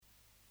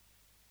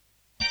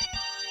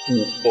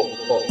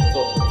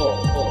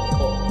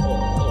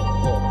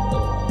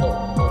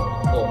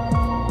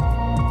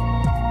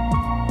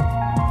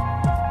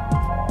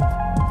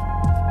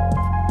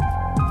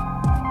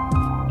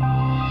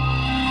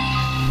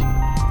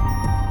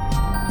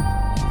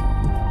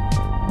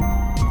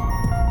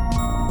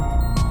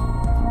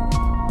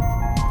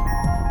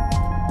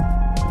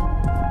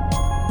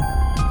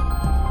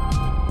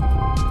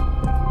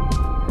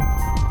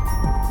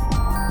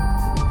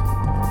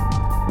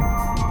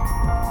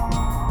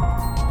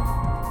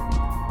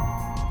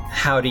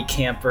Howdy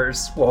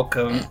campers,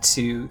 welcome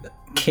to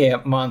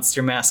Camp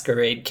Monster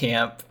Masquerade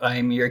Camp.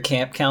 I'm your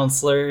Camp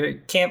Counselor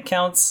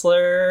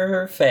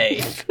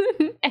Faye.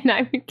 And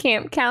I'm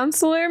Camp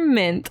Counselor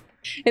Mint.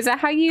 Is that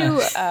how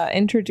you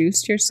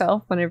introduced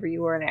yourself whenever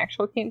you were an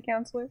actual camp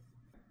counselor?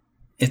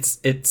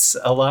 It's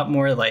a lot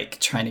more like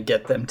trying to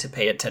get them to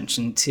pay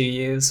attention to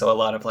you. So a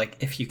lot of like,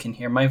 if you can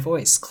hear my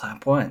voice,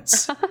 clap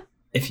once.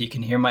 If you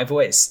can hear my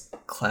voice,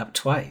 clap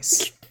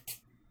twice.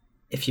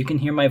 If you can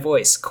hear my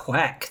voice,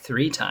 quack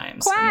 3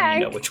 times. Quack! And then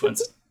you know which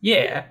ones.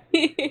 Yeah.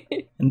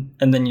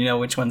 and then you know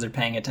which ones are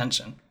paying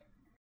attention.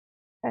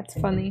 That's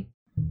funny.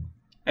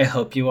 I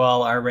hope you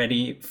all are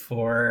ready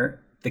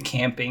for the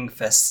camping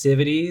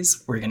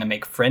festivities. We're going to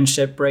make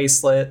friendship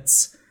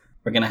bracelets.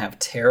 We're going to have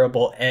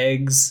terrible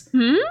eggs.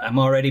 I'm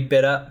already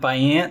bit up by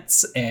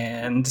ants,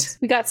 and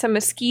We got some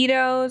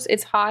mosquitoes.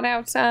 It's hot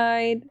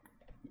outside.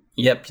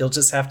 Yep, you'll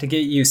just have to get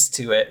used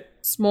to it.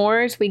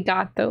 S'mores, we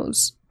got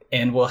those.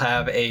 And we'll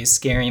have a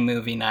scary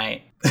movie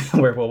night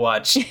where we'll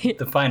watch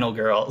The Final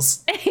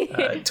Girls,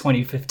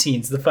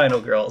 2015's The Final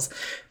Girls,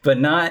 but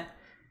not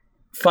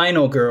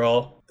Final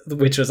Girl,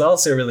 which was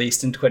also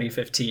released in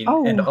 2015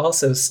 and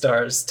also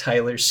stars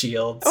Tyler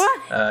Shields.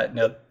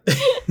 No,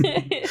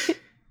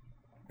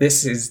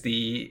 this is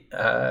the,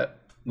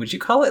 would you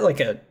call it like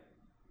a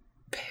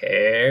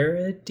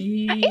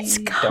parody? It's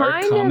dark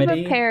kind comedy?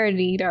 of a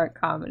parody dark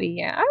comedy.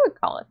 Yeah, I would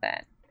call it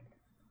that.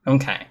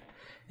 Okay.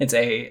 It's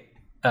a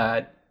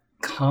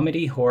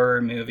comedy horror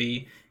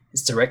movie.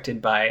 It's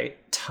directed by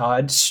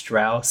Todd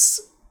Strauss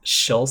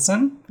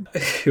Schulson,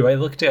 who I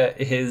looked at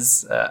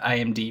his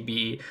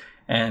IMDb,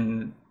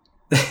 and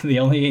the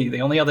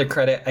only other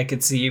credit I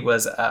could see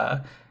was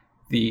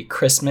the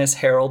Christmas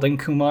Harold and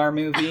Kumar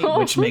movie,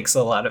 which makes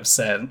a lot of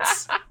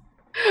sense.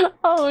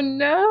 Oh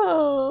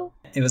no.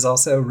 It was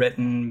also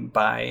written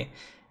by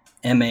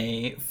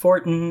M.A.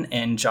 Fortin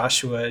and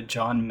Joshua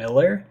John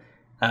Miller,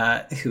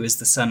 who is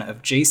the son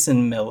of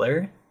Jason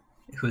Miller,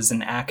 who is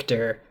an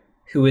actor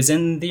who was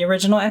in the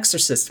original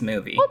Exorcist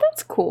movie. Oh,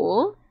 that's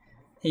cool.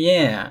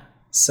 Yeah.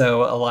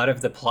 So a lot of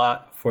the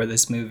plot for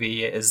this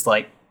movie is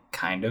like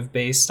kind of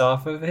based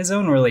off of his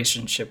own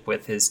relationship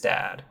with his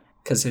dad,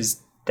 because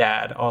his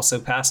dad also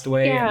passed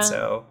away, and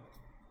so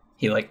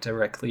he like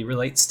directly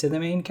relates to the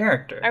main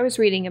character. I was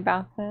reading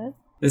about that.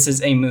 This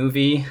is a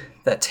movie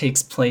that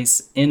takes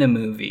place in a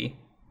movie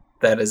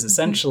that is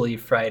essentially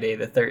Friday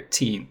the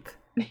 13th.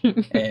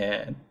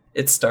 And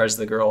it stars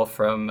the girl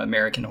from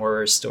American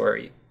Horror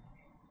Story,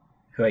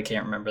 who I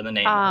can't remember the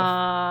name of.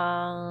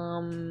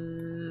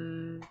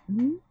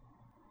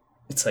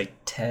 It's like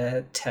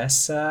Tessa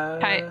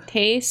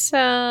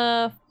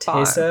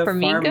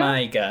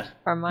Farmiga.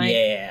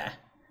 Yeah,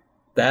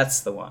 that's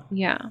the one.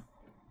 Yeah.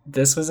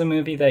 This was a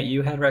movie that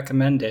you had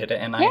recommended,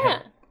 and I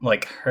had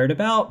like heard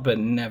about but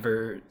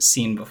never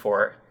seen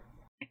before.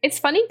 It's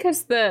funny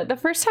because the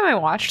first time I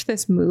watched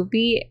this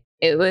movie,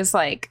 it was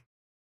like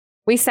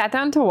we sat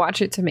down to watch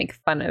it to make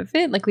fun of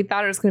it. Like we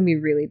thought it was going to be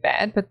really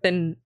bad, but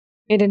then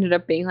it ended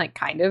up being like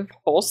kind of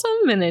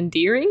wholesome and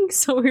endearing.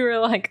 So we were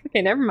like,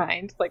 okay, never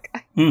mind. Like,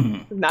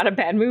 not a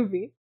bad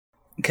movie.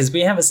 Because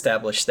we have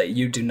established that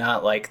you do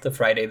not like the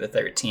Friday the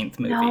 13th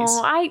movies.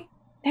 No,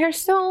 they're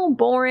so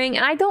boring.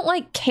 And I don't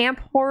like camp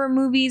horror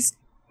movies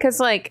because,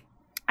 like,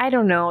 I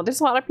don't know.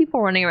 There's a lot of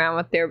people running around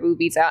with their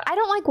boobies out. I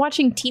don't like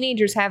watching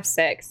teenagers have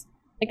sex.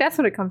 Like, that's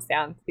what it comes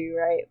down to,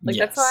 right? Like,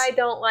 that's why I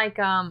don't like,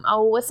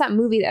 what's that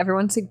movie that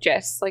everyone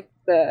suggests? Like,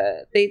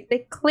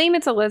 they claim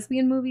it's a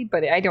lesbian movie,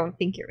 but I don't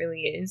think it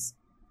really is.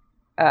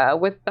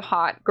 With the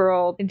hot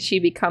girl, and she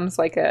becomes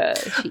like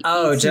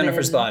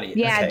Jennifer's Body.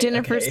 Yeah, okay,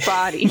 Jennifer's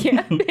Body.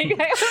 Yeah.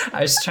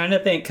 I was trying to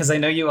think, because I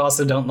know you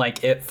also don't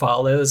like It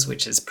Follows,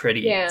 which is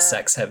pretty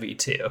sex heavy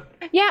too.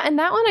 Yeah, and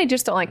that one I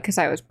just don't like because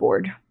I was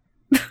bored.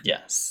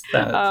 Yes.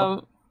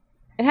 That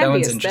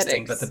one's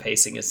interesting, but the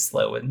pacing is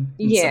slow in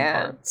some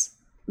parts.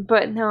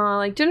 But no,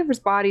 like Jennifer's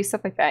Body,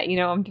 stuff like that,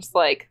 I'm just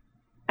like,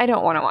 I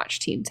don't want to watch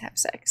teens have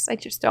sex. I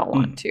just don't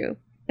want to.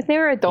 If they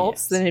were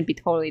adults, then it'd be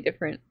totally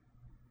different.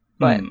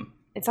 But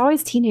it's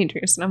always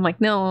teenagers, and I'm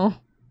like, no.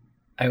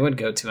 I would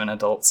go to an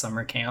adult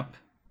summer camp.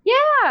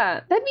 Yeah,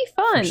 that'd be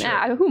fun. Sure.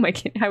 I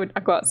would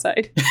not go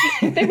outside.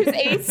 If there's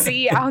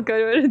AC, I'll go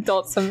to an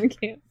adult summer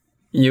camp.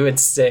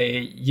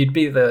 You'd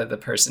be the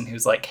person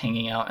who's like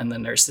hanging out in the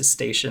nurse's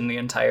station the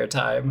entire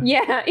time.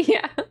 Yeah.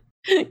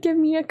 Give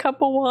me a cup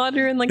of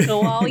water and like a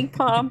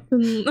lollipop.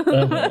 And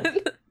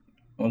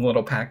a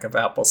little pack of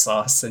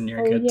applesauce and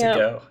you're good to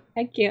go.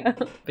 Heck yeah.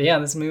 But yeah,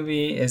 this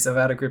movie is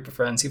about a group of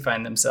friends who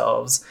find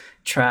themselves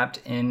trapped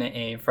in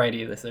a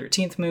Friday the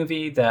 13th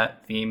movie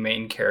that the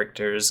main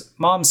character's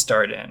mom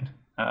starred in.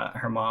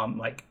 Her mom,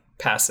 like,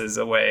 passes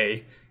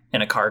away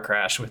in a car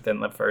crash within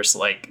the first,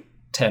 like,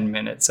 10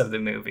 minutes of the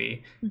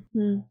movie.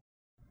 Mm-hmm.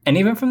 And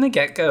even from the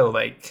get-go,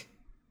 like,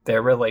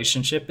 their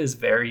relationship is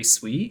very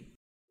sweet.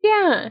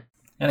 Yeah.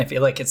 And I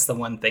feel like it's the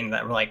one thing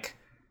that, like,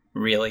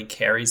 really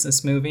carries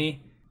this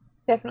movie.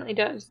 Definitely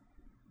does.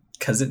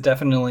 Because it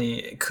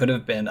definitely could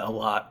have been a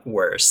lot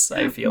worse,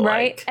 I feel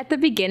right? like. At the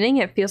beginning,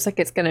 it feels like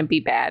it's going to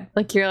be bad.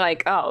 Like, you're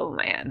like, oh,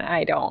 man,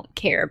 I don't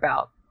care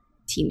about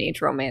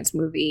teenage romance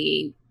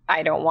movie.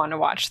 I don't want to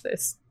watch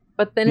this.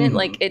 But then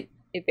it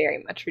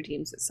very much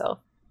redeems itself.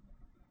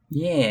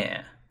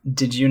 Yeah.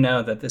 Did you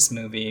know that this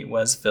movie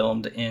was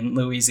filmed in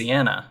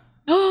Louisiana?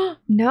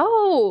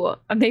 No.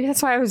 Maybe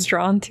that's why I was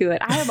drawn to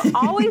it. I am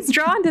always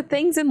drawn to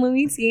things in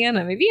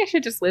Louisiana. Maybe I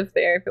should just live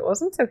there if it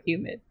wasn't so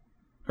humid.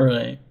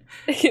 Right.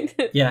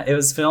 Yeah, it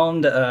was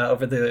filmed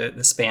over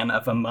the span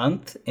of a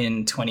month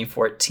in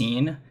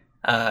 2014.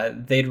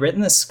 They'd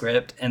written the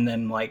script and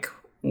then, like,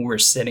 were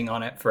sitting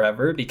on it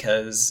forever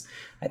because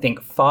I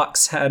think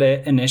Fox had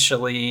it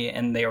initially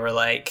and they were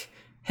like,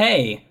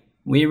 hey,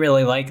 we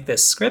really like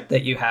this script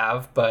that you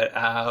have,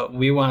 but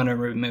we want to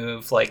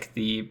remove, like,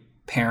 the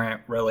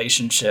parent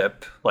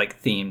relationship, like,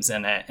 themes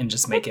in it and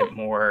just make it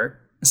more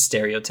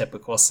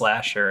stereotypical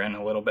slasher and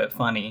a little bit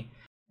funny.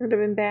 Would have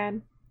been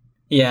bad.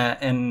 Yeah,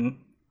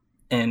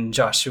 and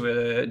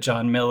Joshua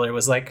John Miller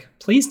was like,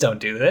 please don't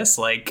do this.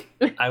 Like,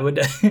 I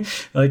would,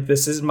 like,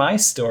 this is my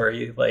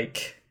story.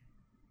 Like,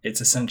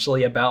 it's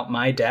essentially about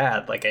my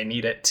dad. Like, I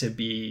need it to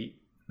be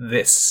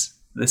this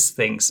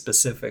thing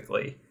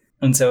specifically.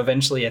 And so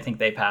eventually I think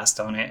they passed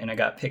on it and it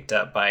got picked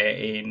up by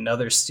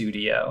another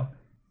studio.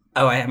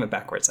 Oh, I have it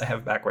backwards.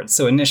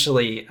 So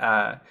initially,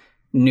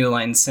 New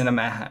Line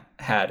Cinema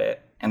had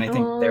it. And I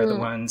think they're the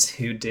ones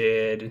who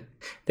did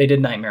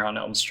Nightmare on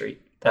Elm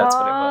Street. That's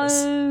what it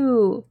was.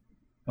 Oh.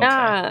 Okay.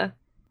 Ah.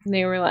 And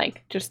they were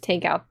like, just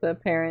take out the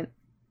parent.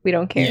 We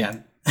don't care. Yeah.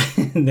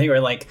 They were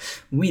like,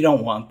 we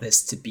don't want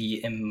this to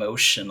be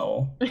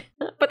emotional.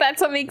 But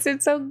that's what makes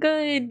it so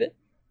good.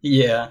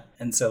 Yeah.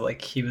 And so,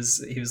 like, he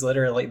was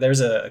literally,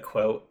 there's a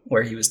quote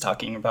where he was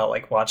talking about,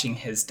 like, watching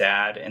his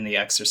dad in The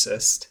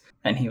Exorcist.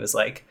 And he was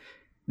like,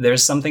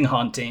 there's something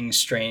haunting,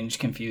 strange,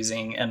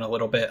 confusing, and a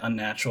little bit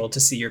unnatural to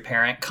see your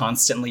parent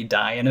constantly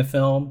die in a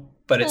film.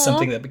 But it's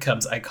something that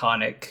becomes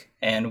iconic.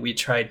 And we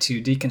tried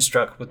to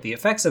deconstruct what the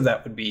effects of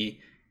that would be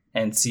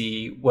and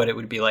see what it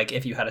would be like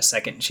if you had a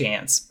second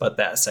chance. But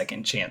that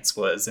second chance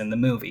was in the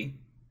movie.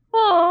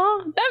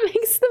 Aw, that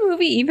makes the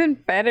movie even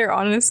better,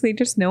 honestly,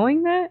 just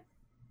knowing that.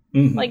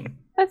 Mm-hmm. Like,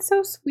 that's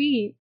so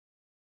sweet.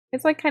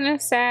 It's, like, kind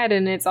of sad,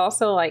 and it's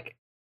also, like,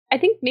 I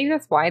think maybe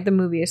that's why the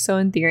movie is so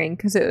endearing,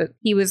 because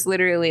he was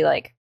literally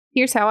like,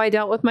 here's how I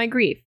dealt with my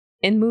grief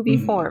in movie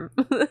form.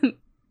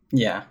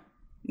 Yeah.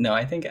 No,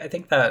 I think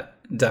that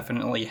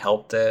definitely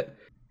helped it.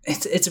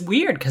 It's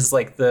weird because,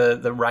 like,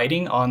 the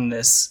writing on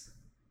this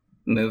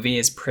movie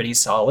is pretty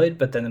solid,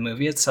 but then the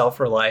movie itself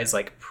relies,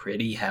 like,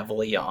 pretty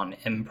heavily on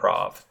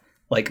improv.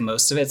 Like,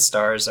 most of its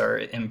stars are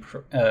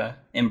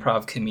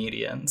improv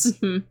comedians.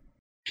 Mm-hmm.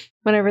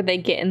 Whenever they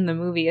get in the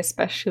movie,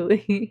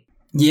 especially.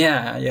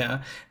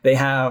 Yeah. They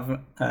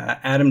have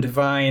Adam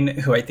Devine,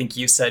 who I think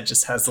you said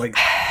just has, like,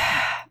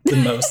 the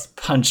most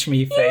punch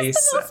me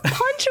face. He has the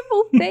most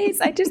punchable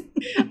face.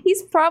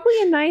 He's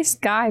probably a nice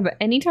guy, but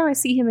anytime I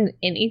see him in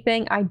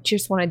anything, I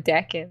just want to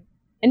deck him.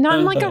 And not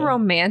in, like, a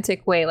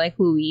romantic way like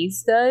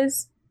Louise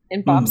does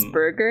in Bob's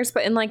Burgers,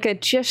 but in, like, a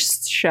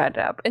just shut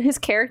up. And his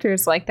character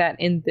is like that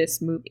in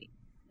this movie.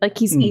 Like,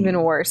 he's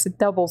even worse. It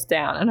doubles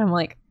down. And I'm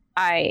like,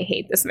 I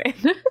hate this man.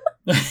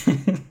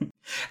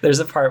 There's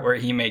a part where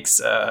he makes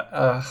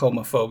a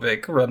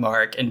homophobic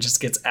remark and just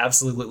gets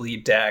absolutely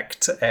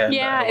decked. And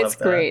yeah, it's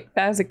great.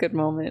 That was a good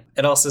moment.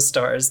 It also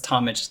stars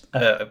Tomich.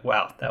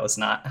 Wow, that was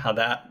not how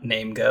that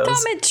name goes.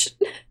 Tomich!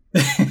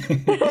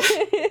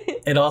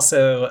 It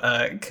also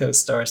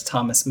co-stars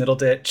Thomas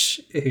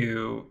Middleditch,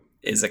 who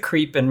is a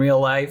creep in real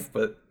life,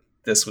 but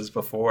this was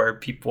before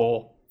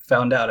people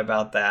found out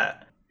about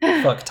that.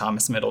 Fuck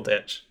Thomas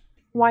Middleditch.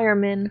 Why are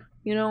men,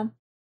 you know?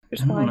 I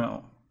don't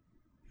know.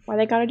 Why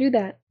they gotta do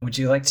that? Would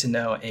you like to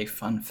know a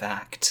fun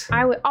fact?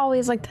 I would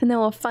always like to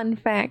know a fun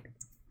fact.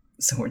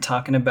 So we're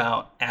talking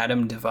about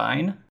Adam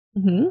Devine.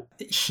 Mm-hmm.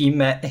 He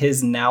met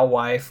his now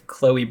wife,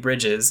 Chloe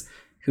Bridges,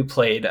 who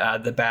played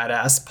the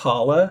badass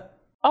Paula.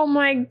 Oh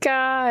my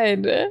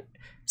god.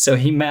 So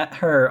he met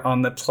her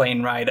on the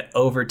plane ride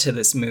over to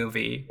this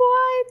movie.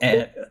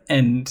 What?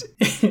 And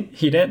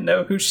he didn't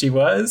know who she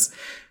was.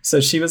 So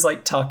she was,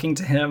 like, talking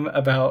to him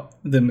about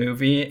the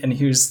movie, and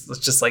he was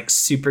just, like,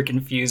 super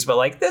confused, but,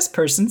 like, this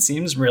person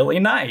seems really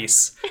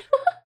nice.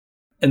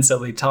 And so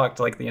they talked,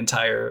 like, the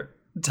entire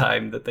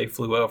time that they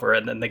flew over,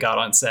 and then they got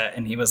on set,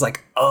 and he was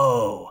like,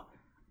 oh,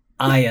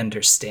 I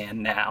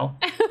understand now.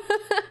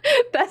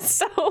 That's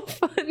so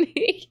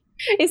funny.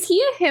 Is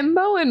he a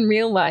himbo in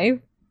real life?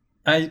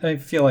 I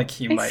feel like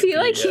he might be,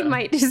 he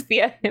might just be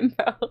a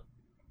himbo.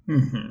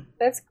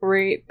 That's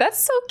great.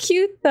 That's so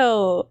cute,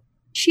 though.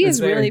 She It's is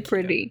very really cute.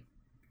 pretty.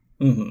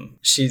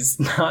 She's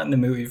not in the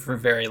movie for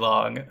very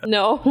long,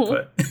 No.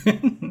 but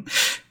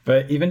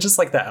but even just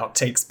like the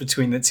outtakes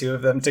between the two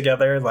of them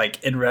together,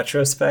 like in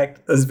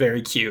retrospect, is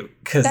very cute.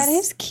 Cause That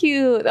is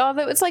cute. Oh,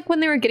 that was like when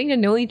they were getting to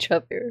know each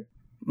other.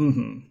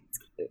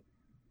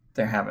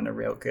 they're having a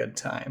real good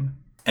time.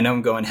 I know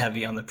I'm going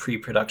heavy on the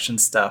pre-production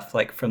stuff,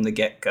 like from the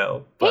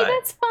get-go, but Hey,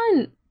 that's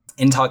fun.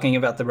 in talking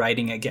about the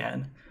writing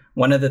again,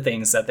 one of the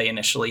things that they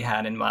initially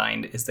had in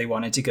mind is they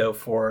wanted to go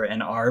for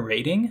an R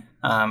rating.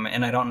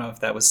 And I don't know if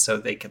that was so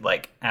they could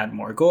like add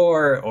more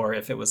gore or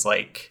if it was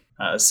like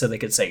so they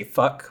could say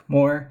fuck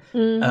more.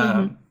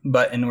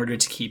 But in order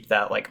to keep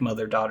that like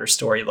mother-daughter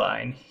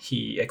storyline,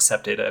 he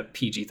accepted a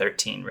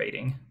PG-13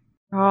 rating.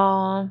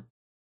 Oh,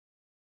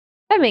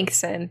 that makes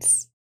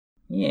sense.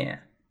 Yeah.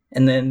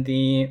 And then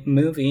the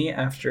movie,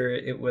 after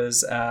it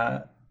was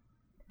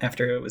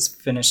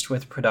finished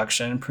with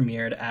production,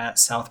 premiered at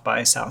South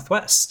by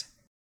Southwest.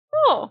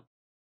 Oh,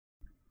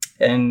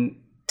 And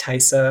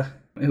Taissa,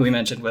 who we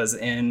mentioned, was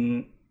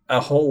in a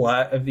whole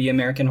lot of the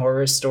American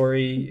Horror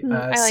Story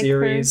I like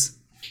series.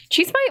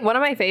 she's one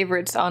of my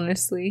favorites,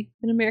 honestly,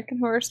 in American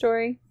Horror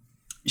Story.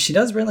 She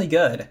does really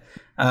good.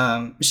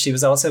 She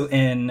was also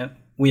in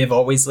We Have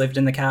Always Lived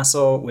in the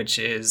Castle, which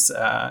is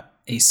a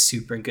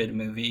super good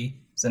movie.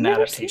 It's an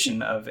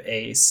adaptation of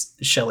a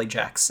Shelley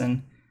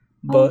Jackson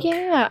book. Oh,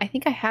 yeah. I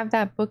think I have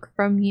that book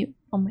from you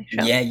on my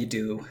shelf. Yeah, you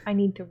do. I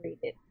need to read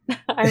it.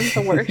 I'm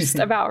the worst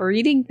about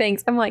reading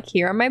things. I'm like,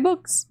 here are my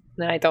books.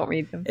 And then I don't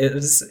read them. It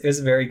was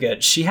very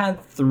good. She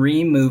had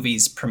 3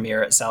 movies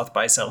premiere at South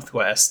by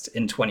Southwest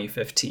in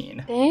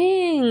 2015.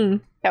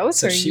 Dang. That was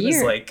So her she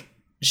year.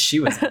 she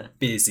was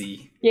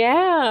busy.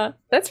 Yeah.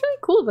 That's really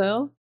cool,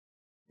 though.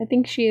 I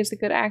think she is a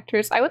good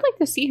actress. I would like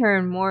to see her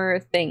in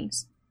more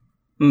things.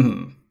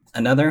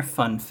 Another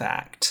fun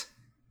fact.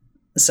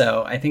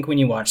 So I think when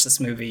you watch this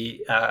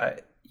movie,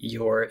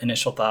 your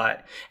initial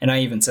thought, and I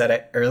even said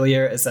it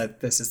earlier, is that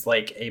this is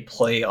like a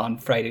play on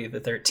Friday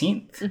the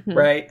 13th,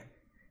 right?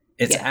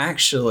 It's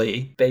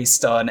actually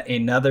based on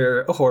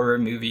another horror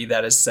movie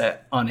that is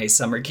set on a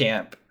summer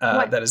camp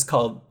that is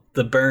called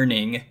The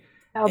Burning.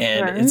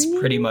 It's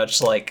pretty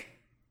much like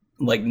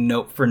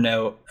note for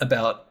note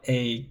about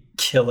a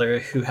killer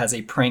who has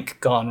a prank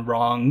gone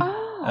wrong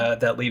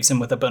that leaves him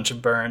with a bunch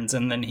of burns,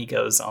 and then he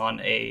goes on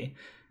a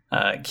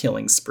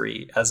killing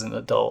spree as an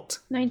adult.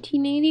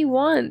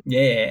 1981.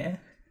 Yeah.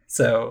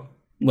 So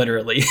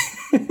literally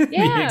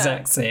the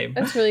exact same.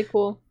 That's really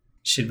cool.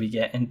 Should we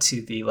get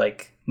into the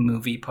like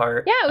movie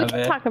part? Yeah, we of can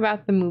it? talk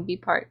about the movie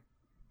part.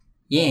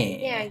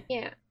 Yeah.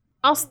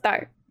 I'll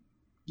start.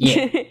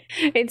 Yeah.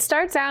 It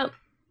starts out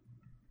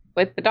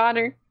with the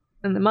daughter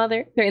and the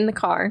mother. They're in the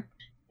car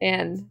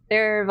and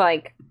they're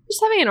like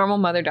just having a normal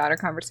mother-daughter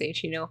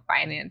conversation,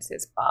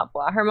 finances, blah,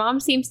 blah. Her mom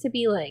seems to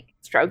be like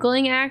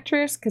struggling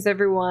actress because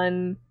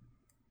everyone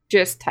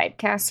just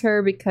typecasts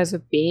her because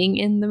of being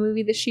in the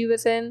movie that she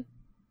was in.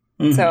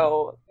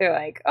 So they're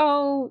like,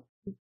 oh,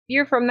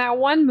 you're from that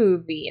one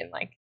movie. And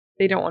like,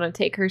 they don't want to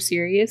take her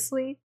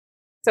seriously.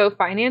 So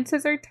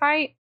finances are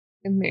tight.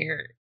 And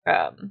they're,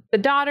 the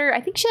daughter, I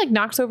think she like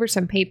knocks over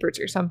some papers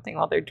or something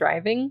while they're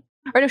driving.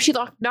 Or no, she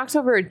knocks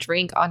over a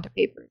drink onto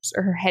papers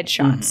or her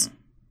headshots.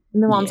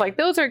 And the mom's like,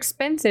 those are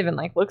expensive, and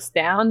like looks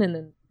down, and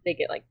then they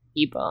get like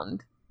deboned.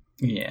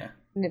 Yeah.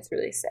 And it's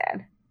really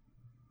sad.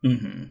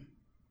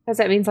 Because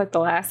that means like the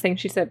last thing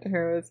she said to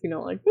her was,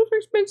 like, those are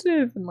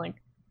expensive, and like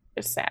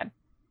just sad.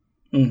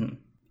 And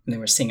they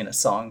were singing a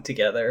song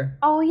together.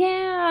 Oh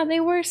yeah, they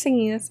were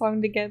singing a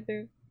song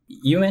together.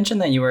 You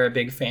mentioned that you were a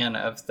big fan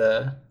of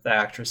the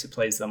actress who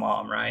plays the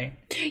mom, right?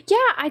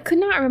 Yeah, I could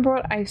not remember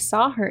what I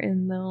saw her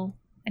in though.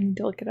 I need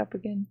to look it up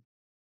again.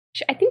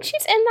 I think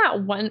she's in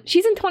that one.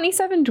 She's in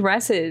 27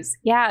 Dresses.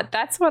 Yeah,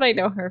 that's what I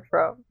know her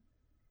from.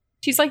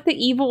 She's like the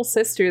evil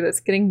sister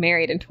that's getting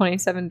married in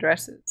 27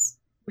 Dresses.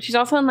 She's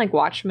also in like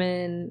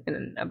Watchmen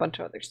and a bunch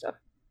of other stuff.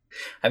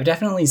 I've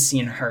definitely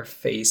seen her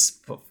face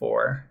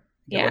before.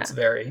 Yeah. It looks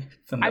very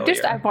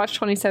familiar. I've watched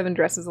 27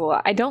 Dresses a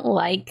lot. I don't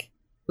like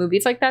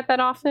movies like that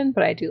often,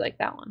 but I do like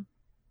that one.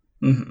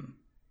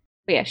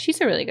 But yeah, she's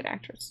a really good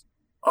actress.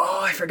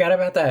 Oh, I forgot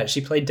about that. She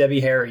played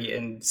Debbie Harry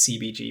in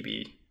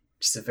CBGB.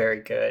 Just a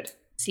very good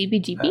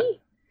CBGB?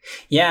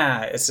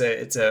 Yeah, it's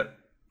a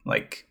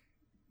like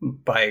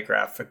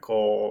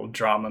biographical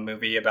drama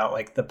movie about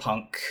like the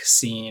punk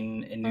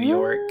scene in New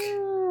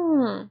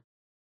York.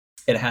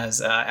 It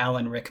has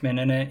Alan Rickman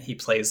in it. He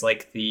plays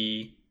like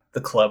the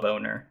club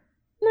owner.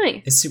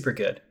 Nice. It's super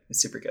good.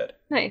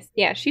 Nice.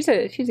 Yeah, she's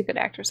a good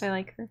actress. I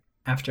like her.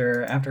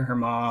 After her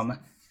mom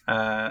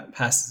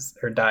passes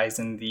or dies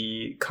in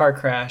the car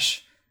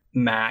crash,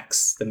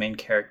 Max, the main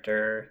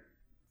character,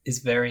 is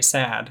very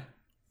sad.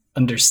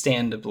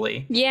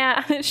 Understandably.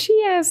 Yeah,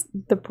 she has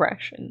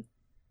depression.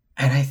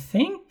 And I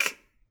think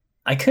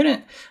I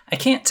can't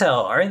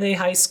tell. Are they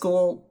high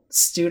school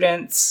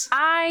students?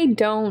 I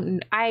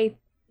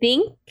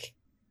think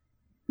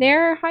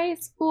they're high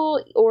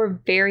school or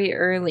very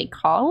early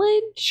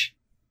college.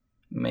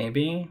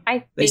 maybe.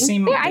 I They think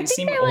seem I they think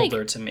seem they're like,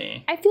 older to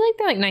me. I feel like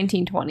they're like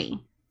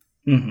 1920.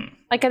 Mm-hmm.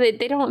 Like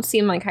they don't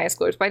seem like high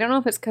schoolers, but I don't know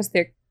if it's because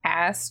they're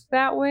cast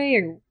that way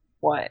or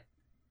what.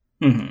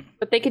 Mm-hmm.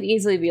 But they could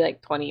easily be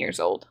like 20 years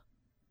old.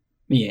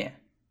 Yeah.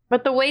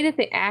 But the way that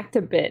they act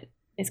a bit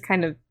is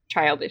kind of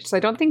childish, so I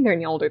don't think they're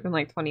any older than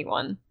like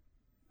 21.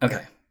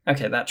 Okay,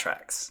 that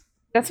tracks.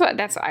 That's what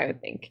I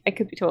would think. I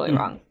could be totally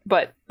wrong,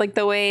 but like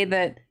the way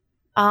that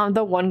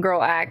the one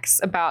girl acts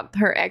about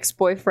her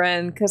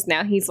ex-boyfriend, because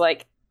now he's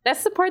like,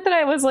 that's the part that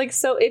I was like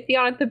so iffy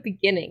on at the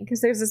beginning,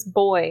 because there's this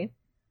boy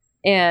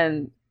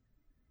and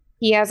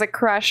he has a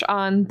crush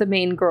on the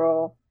main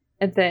girl,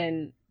 and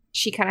then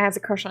she kind of has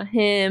a crush on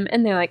him,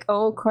 and they're like,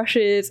 oh,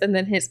 crushes, and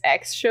then his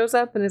ex shows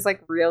up and is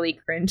like really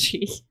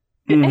cringy.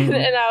 Mm-hmm.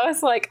 And I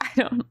was like, I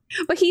don't know.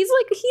 But he's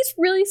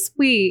really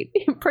sweet.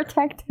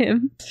 Protect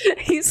him.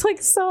 He's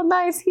like so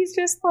nice. He's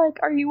just like,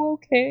 are you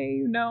okay?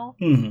 You know?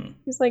 Mm-hmm.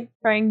 He's like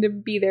trying to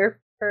be there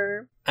for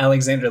her.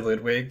 Alexander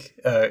Ludwig,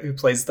 who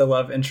plays the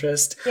love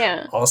interest,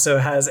 also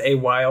has a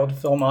wild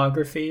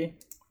filmography.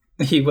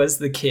 He was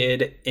the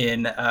kid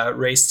in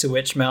Race to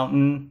Witch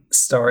Mountain,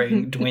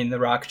 starring Dwayne The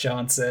Rock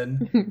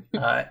Johnson.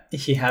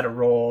 He had a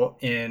role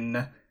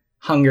in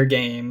Hunger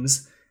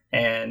Games,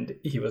 and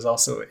he was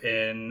also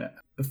in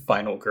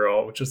Final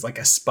Girl, which was like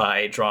a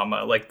spy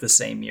drama, like the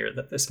same year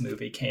that this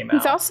movie came out.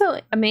 He's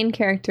also a main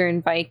character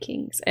in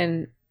Vikings,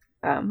 and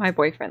my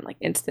boyfriend like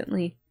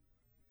instantly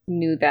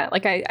knew that.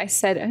 Like I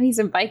said, oh, he's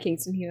in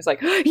Vikings, and he was like,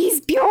 oh,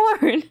 he's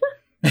Bjorn.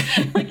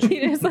 Like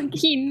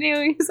he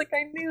knew. He was like,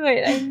 I knew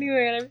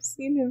it. I've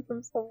seen him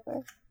from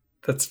somewhere.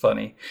 That's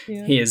funny.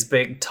 Yeah. He is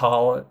big,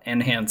 tall,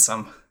 and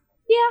handsome.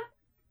 Yeah.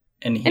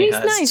 And he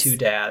has nice. 2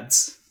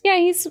 dads. Yeah,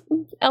 he's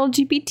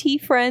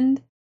LGBT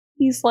friend.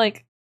 He's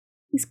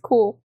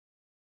cool.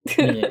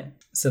 Yeah.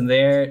 So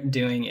they're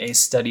doing a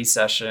study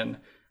session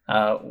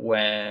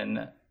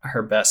when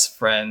her best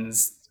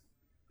friend's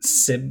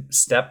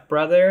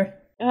stepbrother,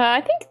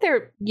 I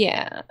think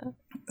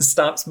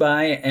stops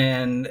by,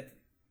 and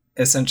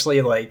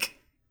essentially like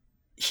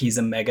he's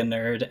a mega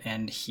nerd,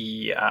 and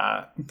he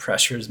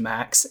pressures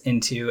Max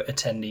into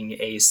attending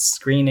a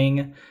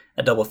screening,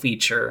 a double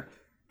feature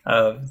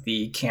of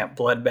the Camp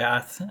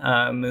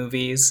Bloodbath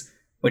movies,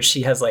 which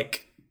she has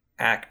like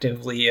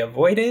actively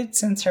avoided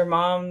since her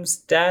mom's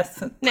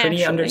death.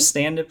 Pretty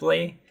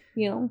understandably.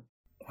 Yeah.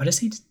 What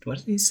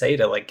did he say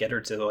to like get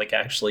her to like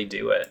actually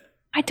do it?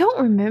 I don't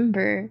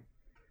remember.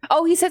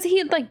 Oh, he says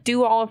he'd like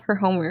do all of her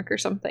homework or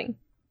something.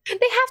 They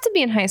have to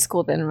be in high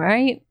school then,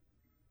 right?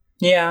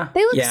 Yeah.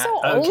 They look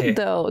so old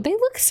though. They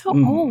look so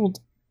old.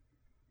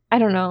 I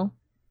don't know.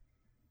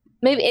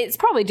 Maybe it's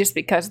probably just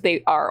because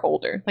they are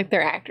older. Like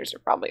their actors are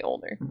probably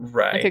older.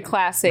 Right. Like a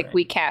classic,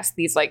 we cast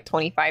these like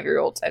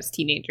 25-year-olds as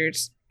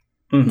teenagers.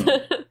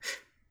 Mm-hmm.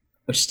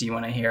 Which, do you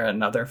want to hear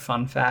another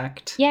fun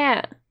fact?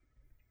 Yeah.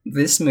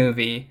 This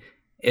movie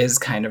is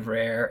kind of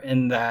rare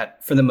in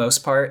that, for the most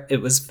part, it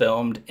was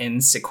filmed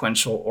in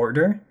sequential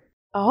order.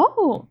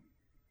 Oh.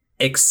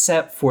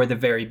 Except for the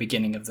very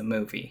beginning of the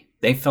movie.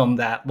 They filmed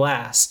that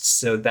last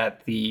so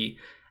that the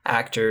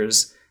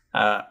actors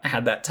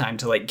had that time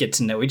to like get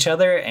to know each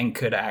other and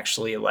could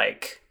actually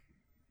like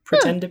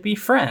pretend to be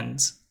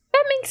friends.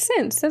 That makes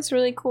sense. That's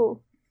really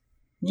cool.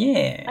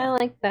 Yeah. I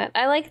like that.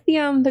 I like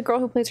the girl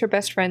who plays her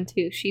best friend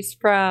too. She's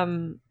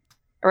from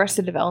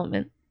Arrested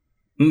Development.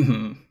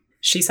 Mm-hmm.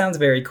 She sounds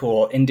very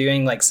cool. In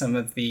doing like some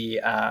of the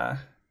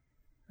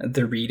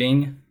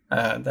reading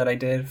that I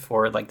did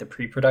for like the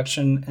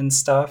pre-production and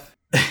stuff,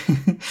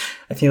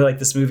 I feel like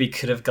this movie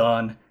could have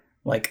gone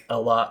like a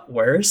lot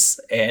worse,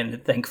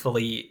 and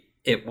thankfully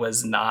it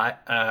was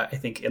not. I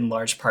think in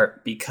large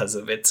part because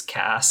of its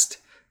cast.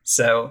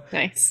 So,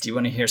 nice. Do you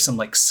want to hear some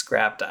like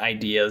scrapped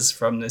ideas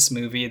from this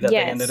movie that they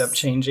ended up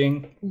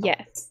changing?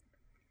 Yes.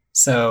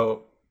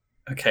 So,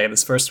 okay,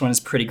 this first one is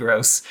pretty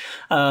gross.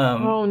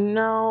 Oh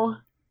no.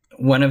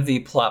 One of the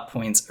plot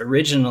points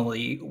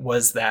originally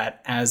was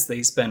that as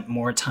they spent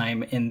more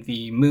time in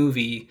the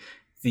movie,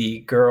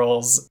 the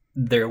girls,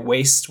 their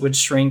waist would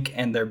shrink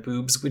and their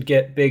boobs would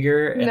get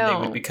bigger, and they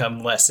would become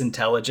less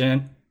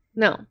intelligent.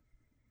 No.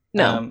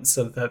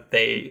 So that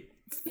they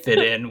fit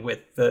in with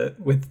the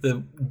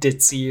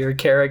ditzier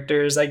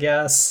characters, I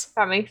guess.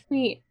 That makes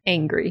me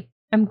angry.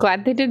 I'm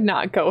glad they did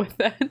not go with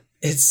that.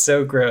 It's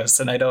so gross,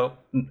 and I don't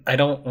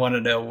want to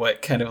know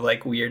what kind of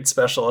like weird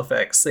special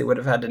effects they would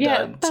have had to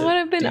done. That would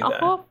have been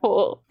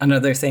awful.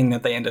 Another thing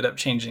that they ended up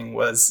changing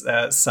was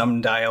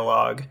some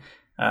dialogue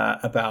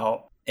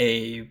about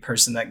a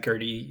person that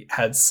Gertie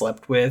had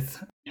slept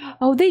with.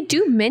 Oh, they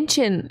do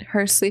mention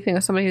her sleeping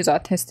with somebody who's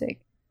autistic,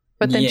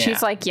 but then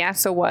she's like, "Yeah,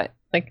 so what?"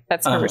 Like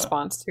that's her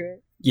response to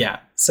it. Yeah,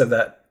 so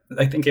that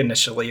I think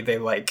initially they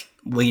like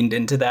leaned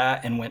into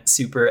that and went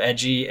super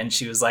edgy, and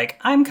she was like,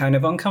 I'm kind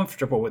of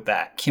uncomfortable with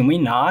that. Can we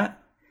not?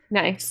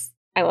 Nice.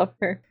 I love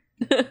her.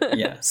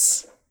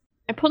 Yes.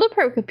 I pulled up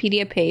her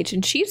Wikipedia page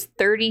and she's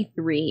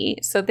 33,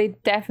 so they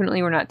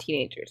definitely were not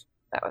teenagers.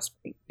 That was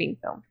being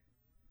filmed.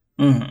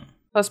 Mm-hmm.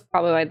 That's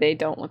probably why they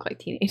don't look like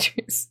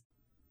teenagers.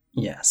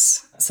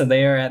 Yes. So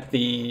they're at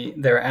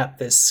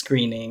this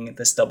screening,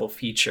 this double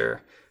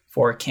feature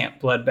for Camp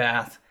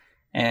Bloodbath,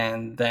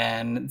 and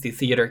then the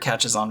theater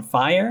catches on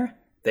fire.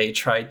 They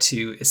try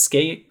to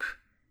escape,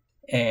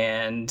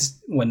 and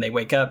when they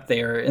wake up,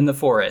 they are in the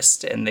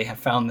forest and they have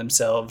found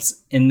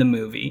themselves in the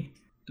movie.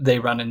 They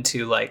run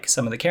into like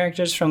some of the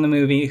characters from the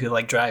movie who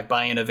like drive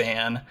by in a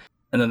van,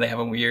 and then they have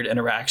a weird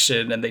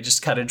interaction and they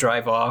just kind of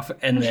drive off,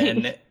 and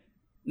then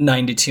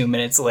 92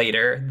 minutes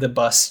later the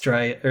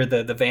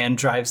the van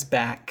drives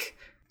back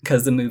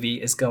because the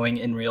movie is going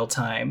in real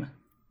time.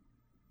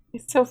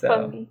 It's so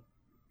funny.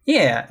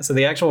 Yeah, so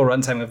the actual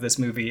runtime of this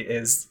movie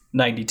is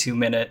 92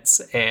 minutes,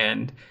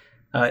 and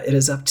it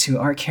is up to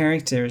our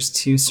characters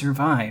to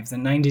survive the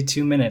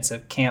 92 minutes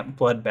of Camp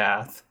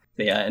Bloodbath.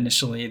 Yeah,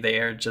 initially they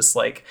are just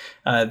like,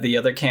 the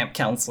other camp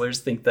counselors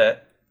think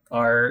that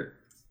our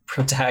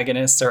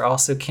protagonists are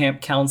also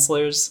camp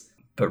counselors,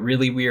 but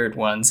really weird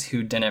ones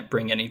who didn't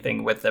bring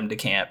anything with them to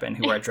camp and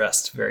who are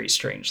dressed very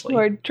strangely. Who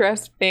are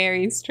dressed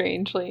very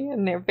strangely,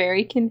 and they're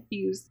very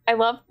confused. I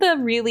love the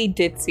really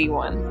ditzy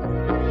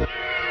one.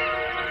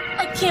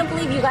 I can't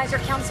believe you guys are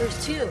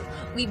counselors too.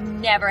 We've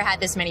never had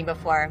this many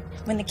before.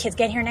 When the kids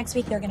get here next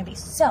week, they're gonna be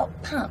so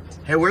pumped.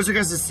 Hey, where's your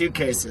guys'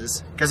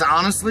 suitcases? Because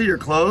honestly, your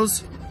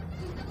clothes,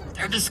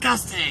 they're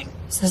disgusting.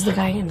 Says the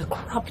guy in the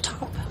crop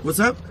top. What's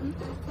up?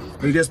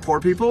 Are you guys poor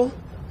people?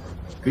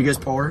 Are you guys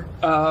poor?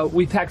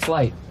 We packed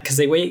light. Because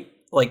they wait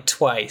like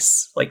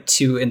twice, like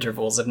 2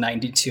 intervals of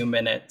 92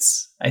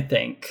 minutes, I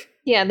think.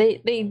 Yeah,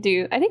 they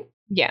do. I think,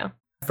 yeah.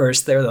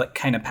 First, they're like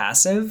kind of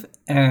passive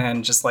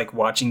and just like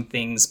watching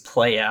things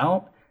play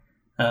out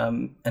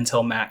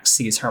until Max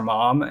sees her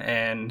mom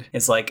and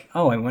is like,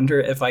 oh, I wonder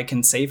if I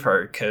can save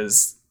her,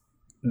 because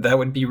that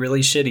would be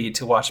really shitty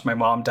to watch my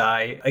mom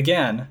die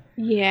again.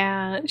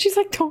 Yeah. She's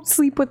like, don't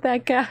sleep with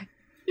that guy.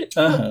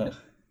 Uh-huh.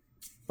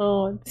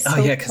 Oh, it's so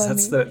yeah,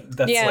 because funny.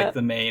 that's like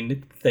the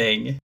main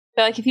thing.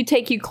 They're like, if you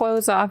take your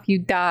clothes off, you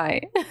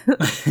die.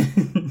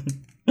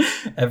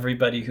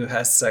 Everybody who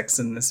has sex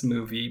in this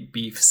movie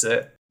beefs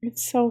it.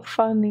 It's so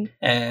funny.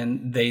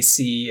 And they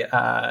see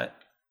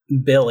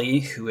Billy,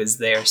 who is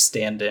their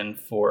stand-in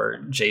for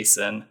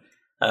Jason,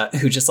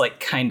 who just like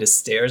kind of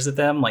stares at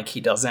them like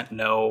he doesn't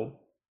know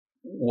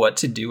what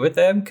to do with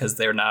them because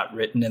they're not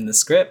written in the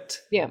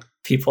script. Yeah.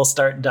 People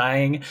start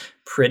dying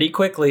pretty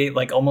quickly,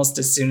 like almost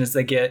as soon as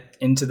they get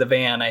into the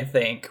van, I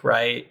think,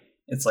 right?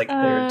 It's like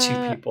there are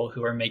 2 people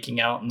who are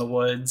making out in the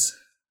woods.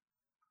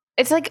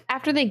 It's like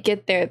after they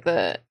get there,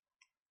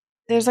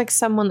 there's like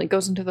someone that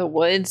goes into the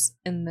woods,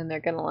 and then they're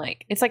gonna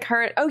like, it's like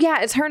her. Oh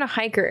yeah, it's her and a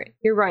hiker.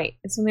 You're right.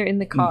 It's when they're in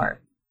the car.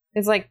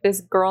 It's like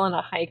this girl and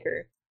a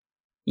hiker.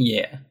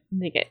 Yeah.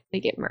 And they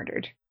get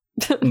murdered.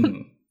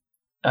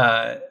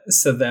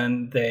 So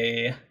then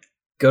they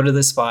go to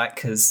the spot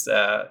because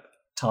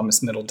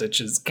Thomas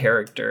Middleditch's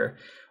character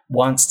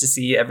wants to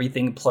see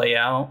everything play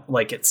out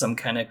like it's some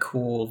kind of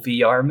cool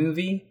VR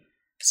movie.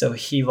 So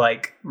he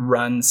like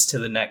runs to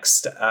the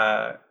next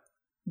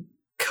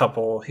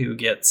couple who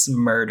gets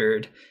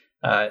murdered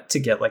to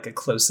get like a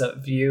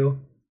close-up view,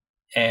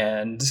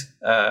 and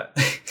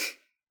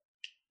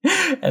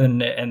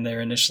and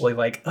they're initially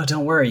like, oh,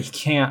 don't worry, he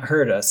can't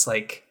hurt us,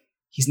 like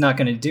he's not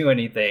going to do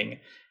anything.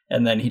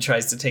 And then he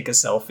tries to take a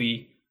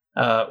selfie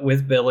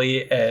with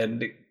Billy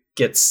and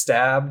gets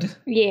stabbed.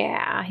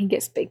 Yeah, he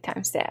gets big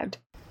time stabbed.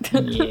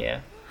 Yeah.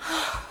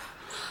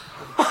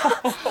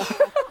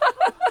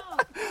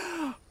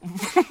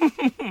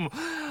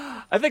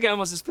 I think I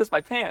almost just pissed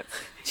my pants.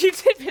 You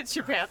did piss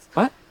your pants.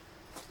 What?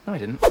 No, I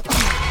didn't.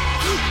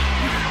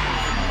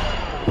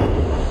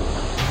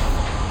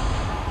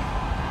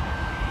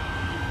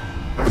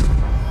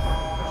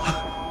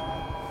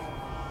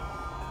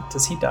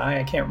 Does he die?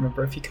 I can't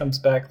remember if he comes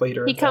back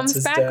later. He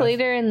comes back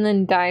later and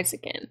then dies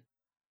again.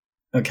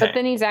 Okay. But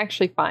then he's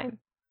actually fine.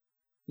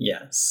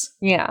 Yes.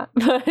 Yeah.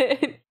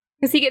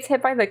 Because he gets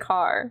hit by the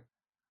car.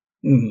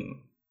 Mm-hmm.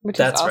 Which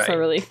That's is also right.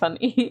 really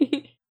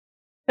funny.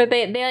 But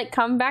they like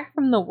come back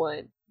from the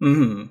wood.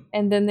 Mm-hmm.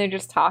 And then they're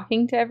just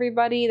talking to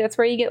everybody. That's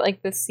where you get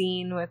like the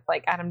scene with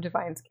like Adam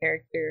Devine's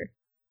character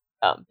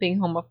being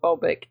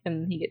homophobic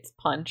and he gets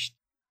punched.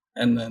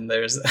 And then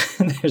there's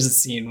a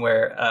scene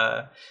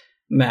where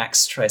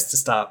Max tries to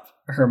stop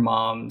her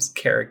mom's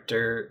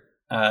character,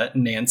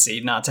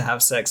 Nancy, not to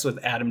have sex with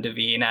Adam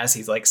Devine as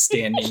he's like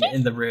standing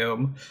in the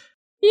room.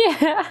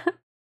 Yeah.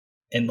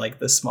 In like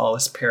the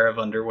smallest pair of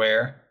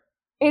underwear.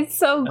 It's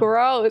so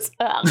gross.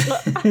 And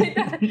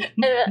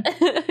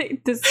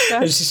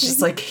Disgusting. she's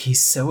just like,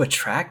 he's so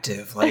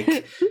attractive.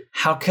 Like,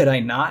 how could I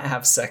not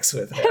have sex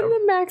with him? And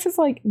then Max is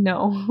like,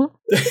 no.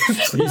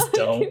 Please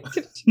don't.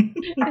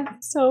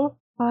 It's so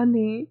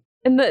funny.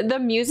 And the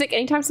music,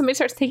 anytime somebody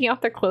starts taking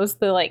off their clothes,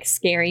 the like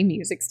scary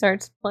music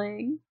starts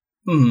playing.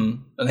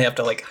 Mm-hmm. And they have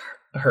to like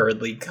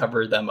hurriedly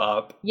cover them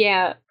up.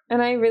 Yeah.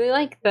 And I really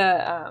like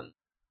the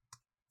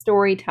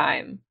story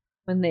time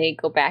when they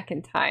go back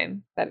in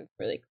time. That is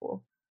really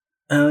cool.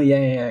 Oh,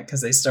 yeah. Because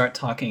they start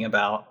talking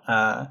about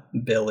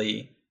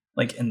Billy,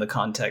 like in the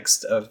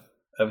context of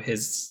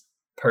his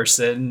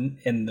person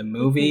in the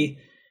movie.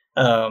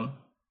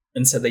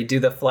 And so they do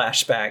the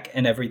flashback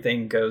and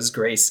everything goes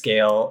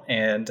grayscale.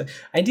 And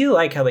I do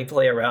like how they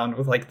play around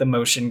with like the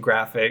motion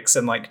graphics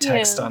and like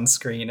text on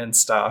screen and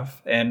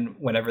stuff. And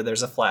whenever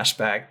there's a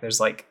flashback, there's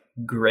like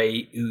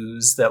gray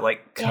ooze that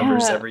like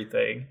covers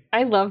everything.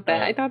 I love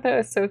that. I thought that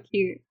was so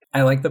cute.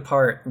 I like the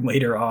part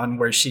later on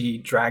where she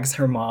drags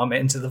her mom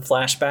into the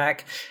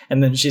flashback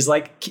and then she's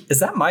like, is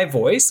that my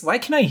voice? Why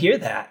can I hear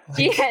that?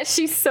 Like, Yeah,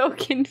 she's so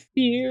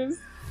confused.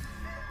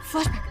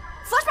 Flashback!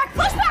 Flashback!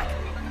 Flashback!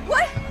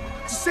 What?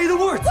 Just say the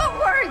words. What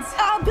words?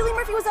 Billy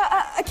Murphy was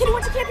a kid who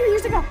went to camp here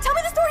years ago. Tell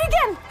me the story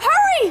again.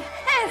 Hurry!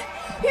 And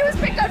he was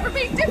picked on for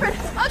being different,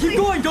 ugly. Keep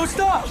going, don't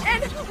stop.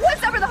 And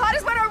what's ever the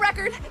hottest one on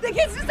record? The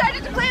kids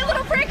decided to play a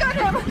little prank on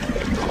him.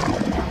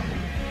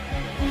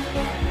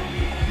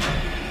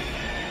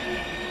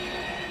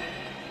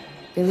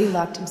 Billy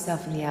locked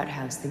himself in the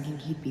outhouse thinking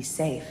he'd be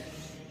safe,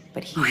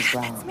 but he was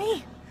wrong. That's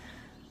me.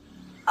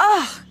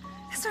 Oh,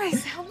 that's what I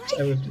sound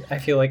like. I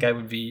feel like I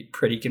would be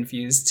pretty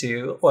confused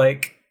too.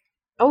 Like,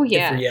 Oh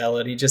yeah. if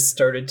reality just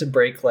started to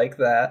break like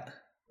that.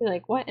 You're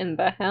like, what in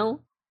the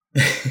hell?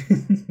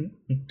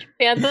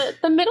 Yeah,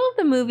 the middle of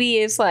the movie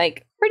is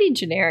like pretty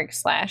generic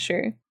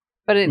slasher,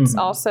 but it's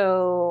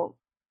also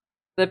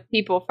the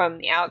people from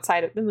the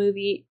outside of the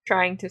movie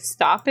trying to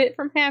stop it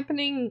from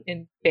happening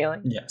and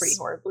failing pretty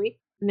horribly.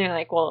 And they're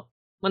like, well,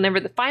 whenever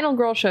the final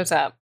girl shows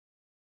up,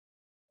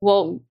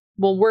 we'll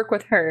work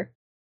with her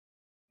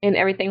and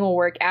everything will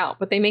work out.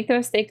 But they make the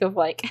mistake of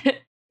like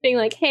being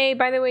like, hey,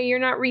 by the way, you're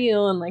not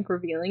real, and like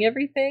revealing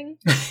everything.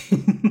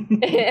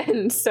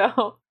 And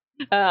so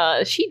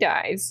she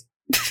dies.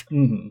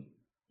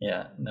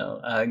 Yeah,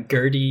 no.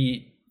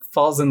 Gertie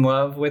falls in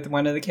love with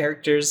one of the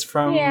characters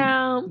from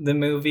the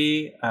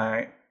movie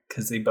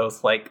because they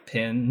both like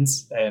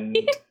pins and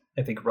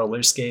I think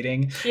roller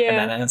skating.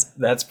 Yeah. And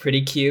that's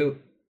pretty cute.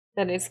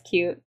 That is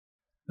cute.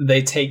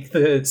 They take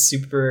the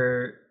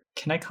super...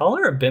 Can I call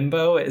her a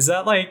bimbo? Is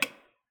that like...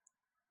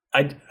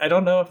 I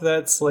don't know if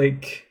that's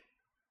like...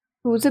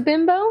 Who's a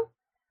bimbo?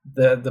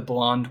 The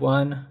blonde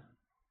one.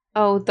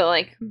 Oh, the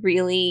like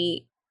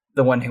really...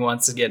 The one who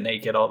wants to get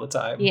naked all the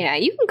time. Yeah,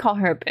 you can call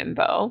her a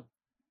bimbo.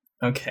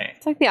 Okay.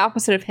 It's like the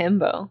opposite of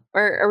himbo.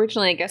 Or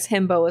originally, I guess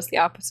himbo was the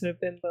opposite of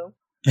bimbo.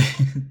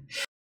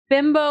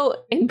 Bimbo,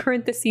 in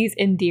parentheses,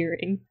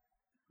 endearing.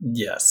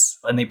 Yes.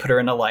 And they put her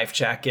in a life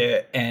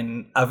jacket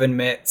and oven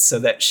mitts so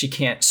that she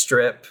can't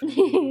strip.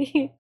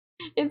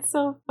 It's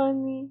so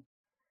funny.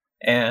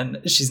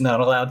 And she's not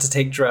allowed to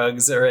take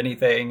drugs or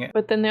anything.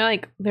 But then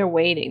they're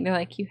waiting. They're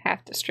like, you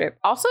have to strip.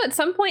 Also, at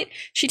some point,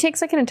 she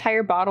takes like an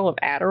entire bottle of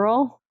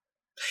Adderall.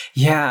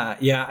 Yeah.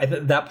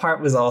 That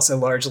part was also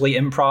largely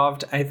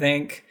improv, I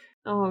think.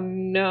 Oh,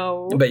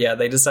 no. But yeah,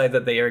 they decide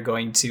that they are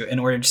going to, in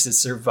order to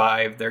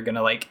survive, they're going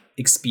to like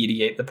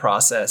expedite the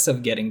process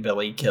of getting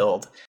Billy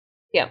killed.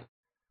 Yeah.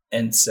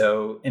 And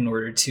so in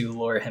order to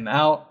lure him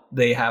out,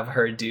 they have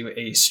her do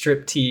a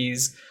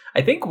striptease.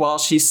 I think while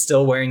she's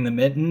still wearing the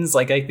mittens,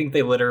 like I think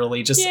they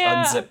literally just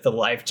unzip the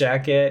life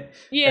jacket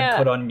and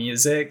put on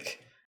music.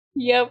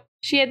 Yep.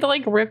 She had to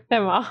like rip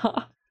them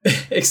off.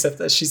 Except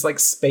that she's like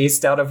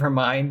spaced out of her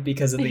mind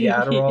because of the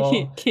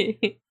Adderall.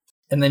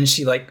 And then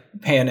she like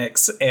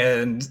panics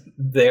and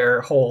their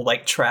whole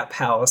like trap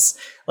house,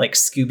 like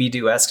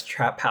Scooby-Doo-esque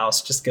trap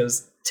house just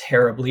goes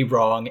terribly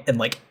wrong and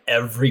like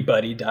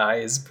everybody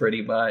dies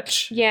pretty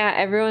much. Yeah,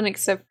 everyone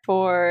except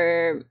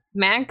for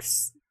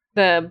Max,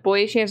 the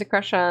boy she has a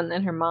crush on,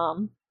 and her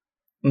mom.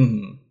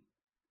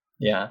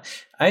 Yeah.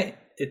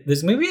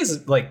 This movie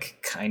is like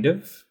kind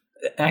of,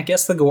 I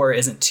guess the gore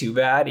isn't too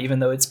bad even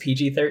though it's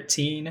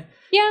PG-13.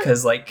 Yeah.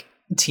 Because like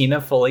Tina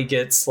fully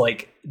gets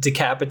like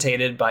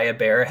decapitated by a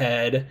bear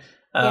head.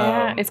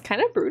 Yeah, it's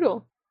kind of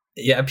brutal.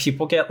 Yeah,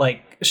 people get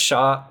like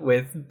shot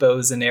with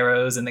bows and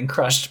arrows and then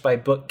crushed by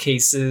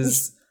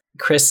bookcases.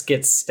 Chris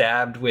gets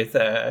stabbed with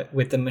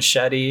the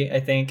machete, I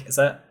think. Is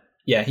that?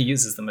 Yeah, he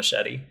uses the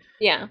machete.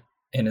 Yeah.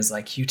 And is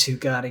like, you two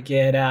gotta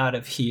get out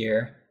of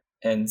here.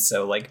 And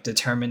so like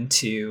determined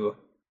to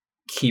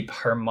keep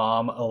her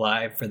mom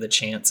alive for the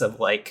chance of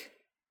like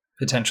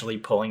potentially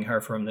pulling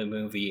her from the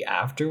movie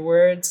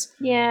afterwards.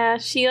 Yeah,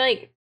 she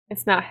like,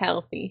 it's not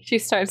healthy. She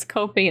starts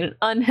coping in an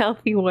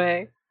unhealthy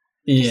way.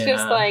 Yeah. She's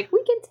just like,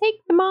 we can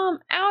take the mom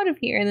out of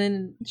here and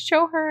then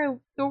show her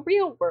the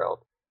real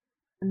world.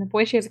 And the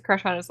boy she has a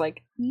crush on is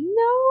like,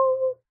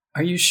 no.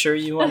 Are you sure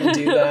you want to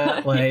do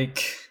that?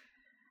 Like,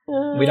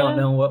 we don't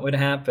know what would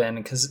happen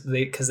because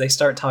they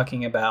start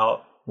talking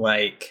about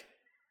like,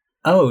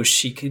 oh,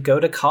 she could go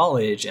to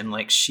college and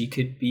like she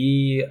could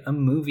be a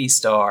movie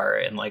star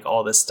and like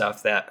all this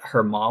stuff that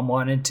her mom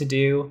wanted to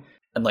do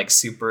and like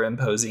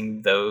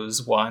superimposing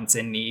those wants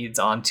and needs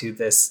onto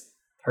this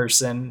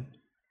person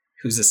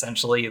who's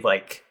essentially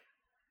like,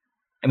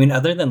 I mean,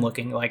 other than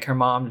looking like her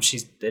mom,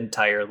 she's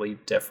entirely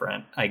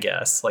different, I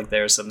guess. Like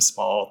there's some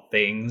small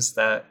things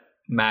that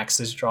Max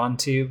is drawn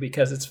to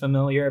because it's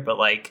familiar, but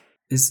like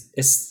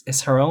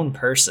it's her own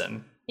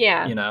person.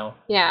 Yeah. You know?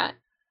 Yeah.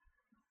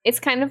 It's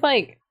kind of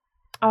like,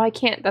 oh, I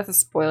can't, that's a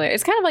spoiler.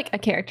 It's kind of like a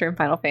character in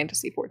Final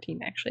Fantasy XIV,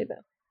 actually,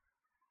 though.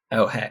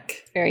 Oh,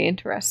 heck. Very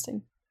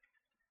interesting.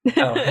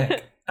 Oh,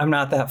 heck. I'm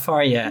not that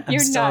far yet. I'm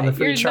still on the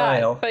free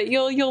trial. But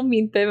you'll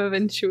meet them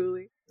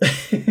eventually.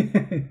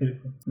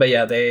 But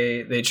yeah,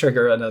 they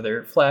trigger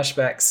another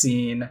flashback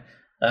scene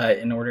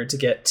in order to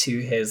get to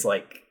his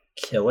like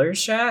killer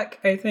shack,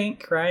 I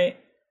think, right?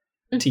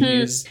 To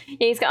use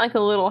Yeah, he's got like a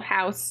little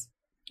house.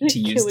 to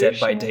use Dead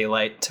by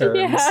Daylight terms.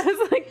 Yeah,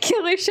 it's like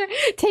killer shack.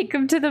 Take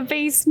him to the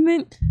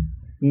basement.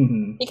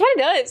 Mm-hmm. He kind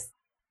of does.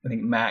 I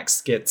think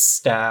Max gets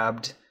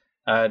stabbed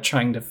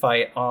trying to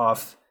fight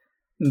off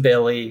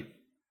Billy,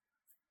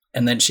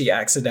 and then she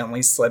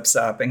accidentally slips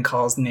up and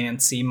calls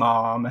Nancy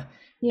mom.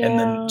 Yeah. And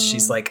then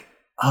she's like,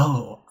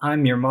 "Oh,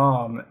 I'm your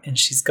mom," and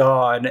she's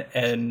gone,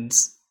 and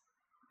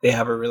they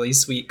have a really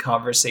sweet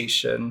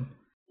conversation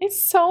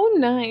It's so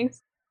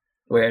nice.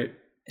 where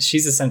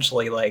she's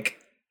essentially like,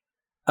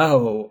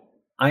 "Oh,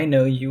 I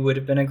know you would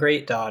have been a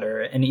great daughter,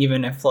 and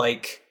even if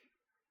like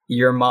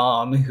your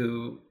mom,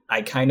 who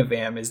I kind of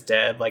am, is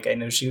dead, like I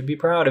know she would be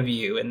proud of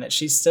you and that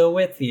she's still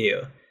with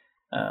you."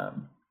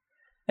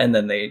 And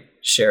then they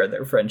share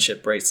their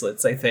friendship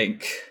bracelets, I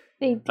think.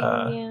 They do,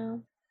 yeah.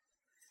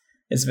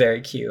 It's very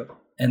cute.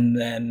 And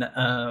then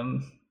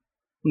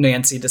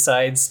Nancy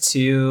decides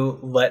to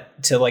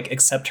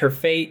accept her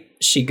fate.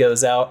 She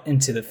goes out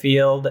into the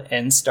field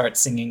and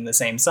starts singing the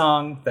same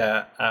song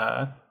that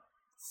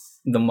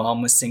the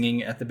mom was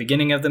singing at the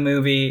beginning of the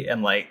movie,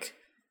 and like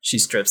she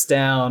strips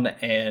down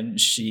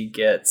and she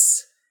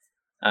gets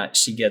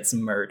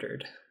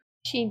murdered.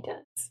 She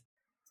does.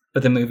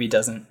 But the movie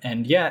doesn't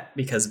end yet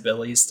because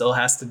Billy still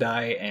has to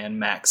die and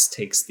Max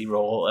takes the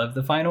role of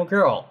the final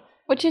girl.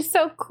 Which is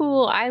so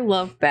cool. I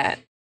love that.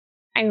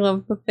 I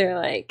love that they're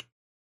like,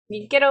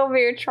 you get over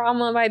your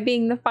trauma by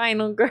being the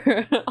final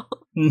girl.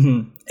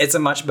 Mm-hmm. It's a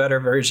much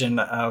better version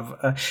of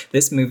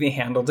this movie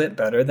handled it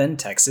better than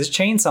Texas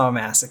Chainsaw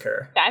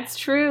Massacre. That's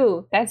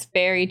true. That's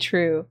very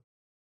true.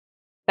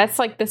 That's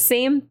like the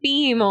same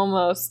theme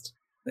almost.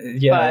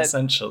 Yeah,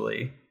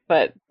 essentially.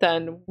 But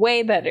done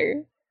way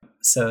better.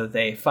 So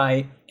they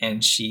fight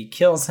and she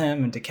kills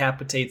him and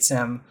decapitates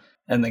him.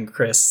 And then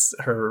Chris,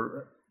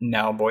 her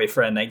now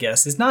boyfriend, I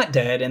guess, is not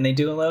dead. And they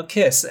do a little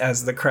kiss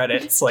as the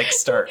credits like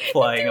start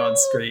flying on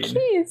screen.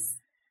 Kiss.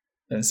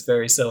 And it's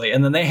very silly.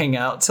 And then they hang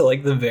out to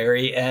like the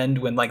very end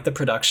when like the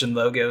production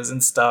logos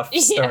and stuff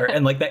start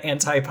and like the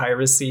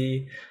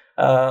anti-piracy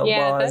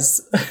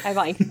laws. I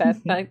like that.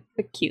 That's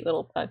a cute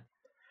little touch.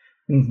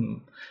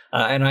 Mm-hmm.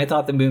 And I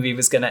thought the movie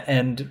was going to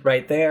end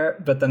right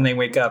there, but then they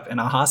wake up in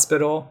a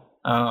hospital,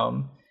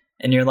 and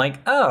you're like,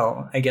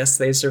 oh, I guess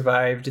they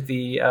survived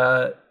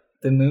the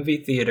movie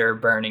theater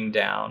burning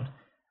down.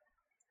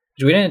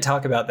 We didn't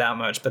talk about that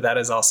much, but that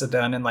is also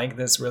done in like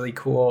this really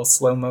cool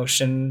slow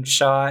motion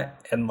shot,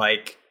 and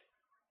like,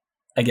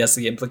 I guess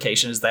the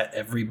implication is that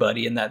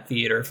everybody in that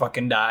theater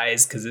fucking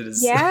dies because it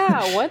is.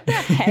 Yeah, what the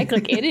heck?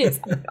 Like, it is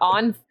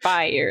on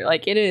fire.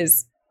 Like, it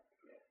is.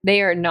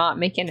 They are not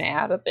making it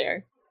out of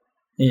there.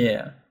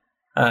 Yeah.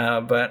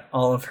 But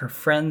all of her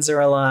friends are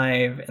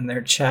alive and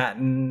they're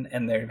chatting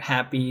and they're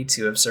happy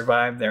to have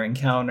survived their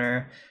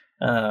encounter.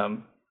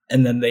 And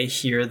then they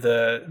hear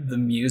the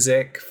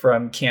music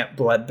from Camp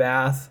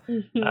Bloodbath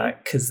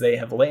because they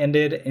have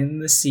landed in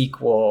the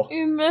sequel.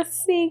 In the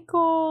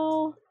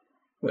sequel.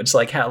 Which,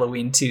 like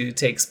Halloween 2,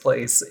 takes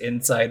place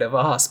inside of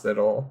a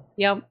hospital.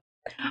 Yep.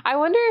 I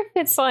wonder if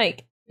it's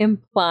like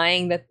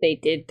implying that they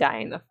did die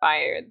in the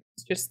fire.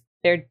 It's just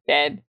they're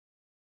dead.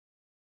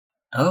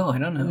 Oh, I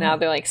don't know. Now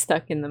they're like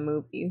stuck in the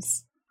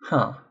movies.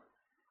 Huh.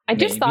 I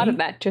just thought of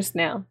that just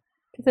now.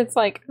 Because it's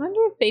like, I wonder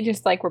if they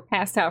just like were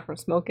passed out from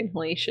smoke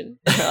inhalation.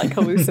 They're like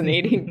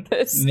hallucinating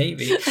this.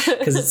 Maybe.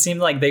 Because it seemed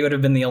like they would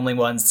have been the only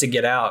ones to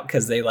get out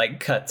because they like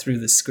cut through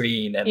the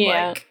screen and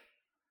like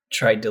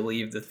tried to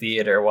leave the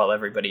theater while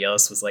everybody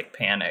else was like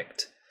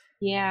panicked.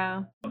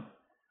 Yeah.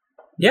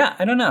 Yeah,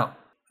 I don't know.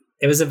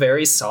 It was a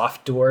very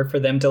soft door for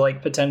them to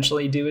like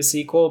potentially do a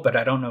sequel, but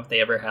I don't know if they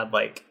ever had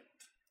like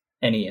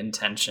any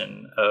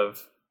intention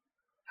of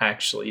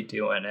actually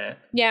doing it.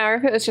 Yeah, or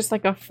if it was just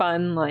like a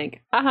fun,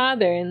 like, haha,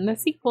 they're in the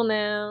sequel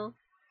now.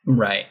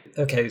 Right.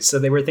 Okay, so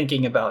they were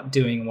thinking about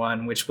doing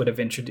one which would have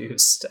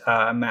introduced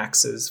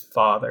Max's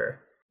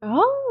father.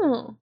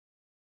 Oh.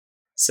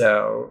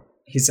 So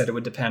he said it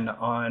would depend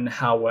on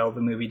how well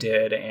the movie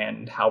did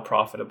and how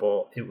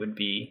profitable it would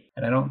be.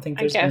 And I don't think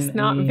there's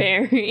not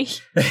very.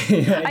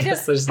 Yeah, I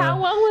guess there's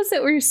how well was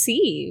it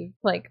received?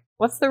 Like,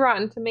 what's the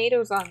Rotten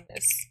Tomatoes on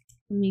this?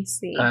 Let me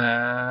see.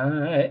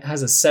 It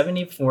has a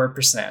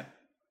 74%.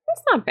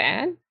 That's not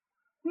bad.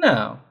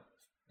 No,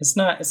 it's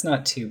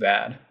not too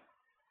bad.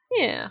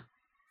 Yeah.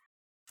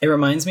 It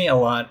reminds me a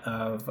lot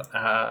of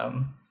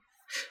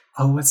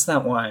what's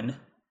that one?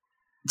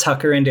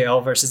 Tucker and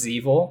Dale versus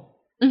Evil.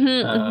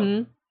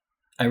 I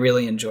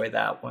really enjoyed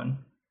that one.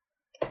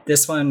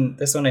 This one,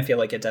 I feel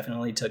like it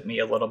definitely took me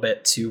a little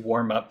bit to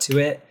warm up to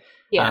it.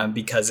 Yeah.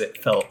 Because it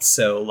felt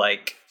so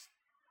like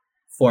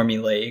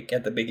formulaic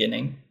at the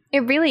beginning.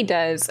 It really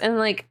does. And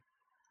like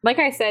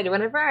I said,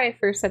 whenever I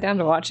first sat down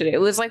to watch it, it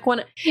was like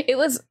it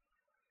was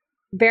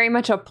very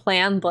much a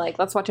planned, like,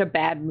 let's watch a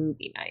bad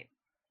movie night.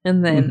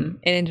 And then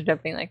it ended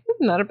up being like,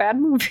 not a bad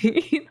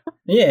movie.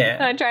 Yeah.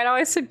 And I try to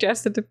always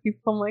suggest it to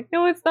people. I'm like,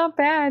 no, it's not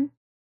bad.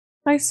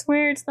 I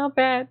swear it's not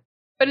bad.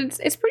 But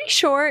it's pretty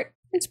short.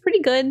 It's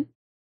pretty good.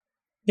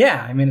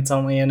 Yeah, I mean, it's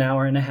only an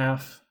hour and a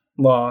half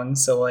long,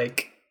 so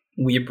like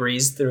we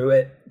breezed through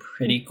it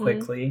pretty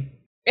quickly.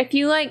 If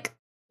you like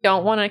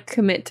don't want to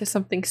commit to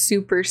something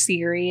super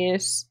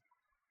serious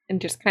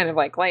and just kind of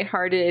like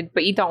lighthearted,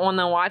 but you don't want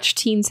to watch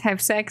teens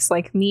have sex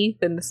like me,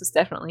 then this is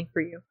definitely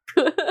for you.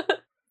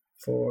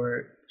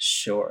 For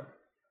sure.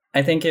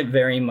 I think it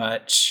very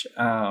much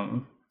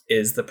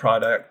is the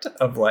product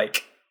of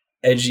like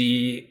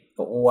edgy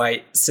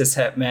white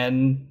cishet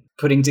men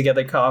putting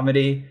together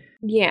comedy.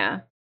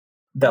 Yeah.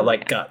 That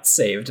like got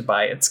saved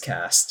by its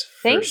cast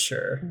for Thank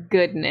sure.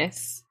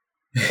 Goodness.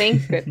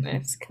 Thank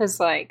goodness. Because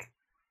like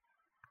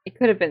it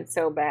could have been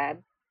so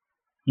bad.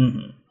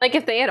 Mm-hmm. Like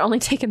if they had only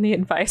taken the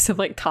advice of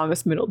like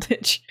Thomas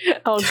Middleditch.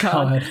 Oh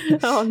god.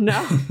 Oh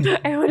no.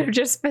 It would have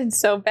just been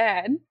so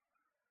bad.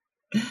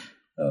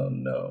 Oh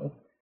no.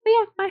 But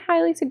yeah, I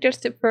highly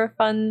suggest it for a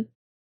fun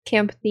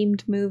camp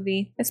themed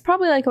movie. It's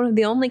probably like one of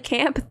the only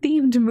camp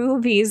themed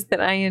movies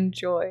that I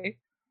enjoy.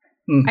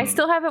 Mm-hmm. I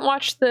still haven't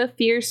watched the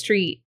Fear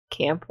Street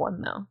camp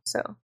one though,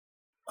 so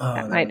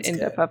that might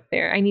end up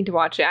there. I need to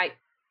watch it.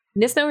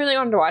 Nisno really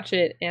wanted to watch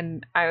it,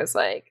 and I was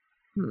like,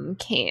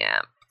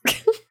 camp.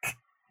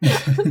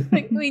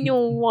 Like we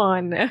don't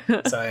want.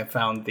 So I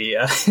found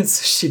the.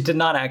 She did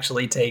not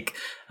actually take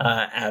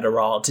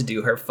Adderall to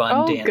do her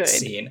fun dance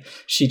scene.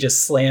 She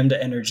just slammed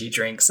energy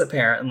drinks,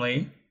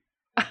 apparently.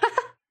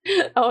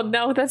 Oh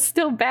no, that's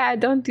still bad.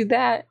 Don't do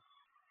that.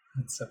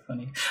 That's so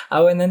funny.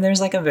 Oh, and then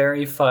there's like a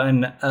very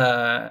fun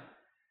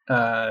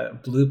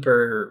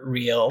blooper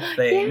reel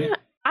thing. Yeah,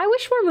 I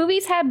wish more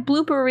movies had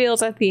blooper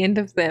reels at the end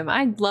of them.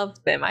 I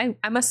love them.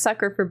 I'm a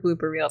sucker for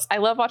blooper reels. I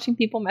love watching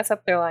people mess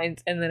up their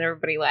lines and then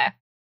everybody laugh.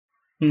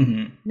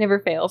 Mm-hmm. Never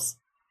fails.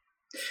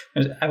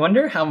 I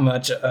wonder how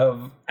much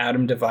of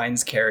Adam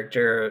Devine's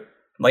character,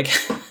 like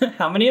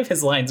how many of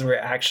his lines were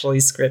actually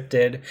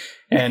scripted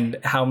and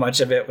how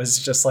much of it was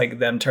just like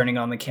them turning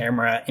on the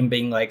camera and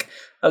being like,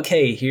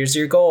 okay, here's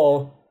your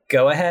goal.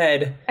 Go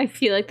ahead. I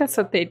feel like that's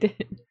what they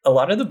did. A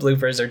lot of the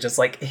bloopers are just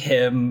like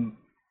him,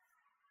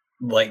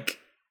 like,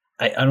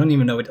 I don't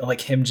even know,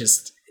 like him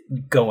just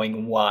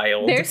going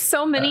wild. There's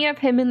so many of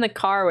him in the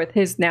car with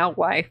his now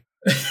wife.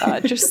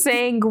 Just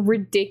saying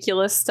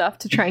ridiculous stuff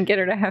to try and get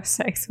her to have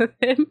sex with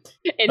him,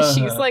 and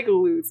she's like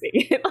losing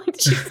it. Like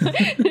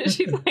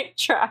she's like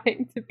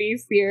trying to be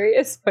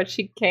serious, but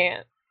she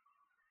can't.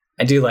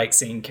 I do like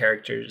seeing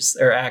characters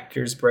or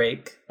actors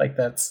break. Like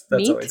that's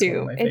Me always too. one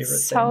of my favorite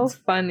It's so things.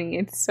 funny.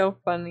 It's so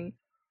funny.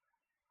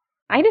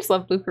 I just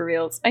love blooper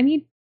reels. I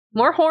need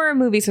more horror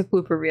movies with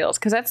blooper reels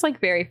because that's like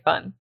very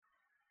fun.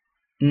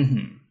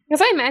 Mm-hmm.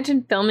 Because I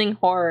imagine filming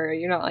horror,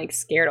 you're not like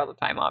scared all the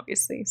time,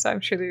 obviously. So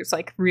I'm sure there's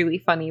like really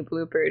funny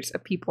bloopers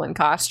of people in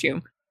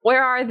costume.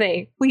 Where are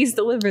they? Please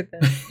deliver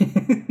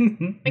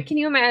them. Like, can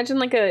you imagine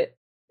like a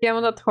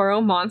Guillermo del Toro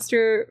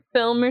monster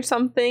film or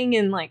something,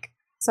 and like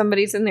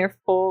somebody's in their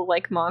full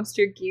like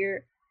monster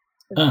gear?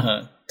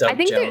 Doug I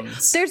think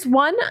Jones. there's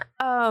one.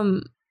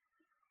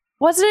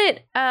 Wasn't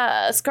it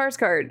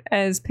Skarsgård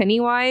as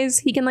Pennywise?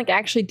 He can like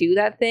actually do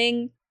that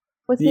thing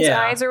with his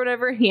eyes or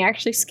whatever. He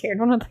actually scared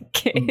one of the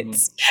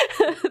kids.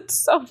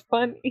 It's so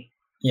funny.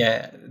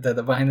 Yeah,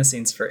 the behind the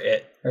scenes for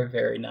it are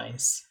very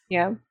nice.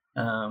 Yeah.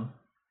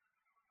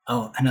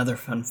 Oh, another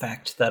fun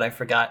fact that I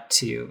forgot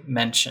to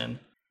mention.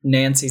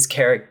 Nancy's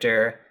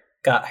character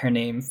got her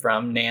name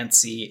from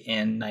Nancy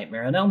in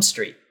Nightmare on Elm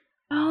Street.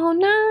 Oh,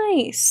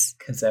 nice.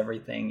 Because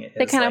everything is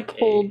they kind like of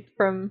pulled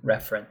from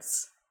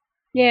reference.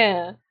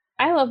 Yeah.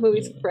 I love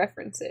movies with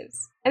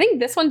references. I think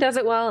this one does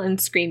it well and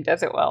Scream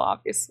does it well,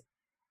 obviously.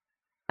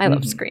 I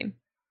love Scream.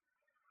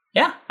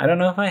 Yeah, I don't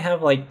know if I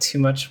have like too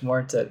much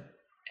more to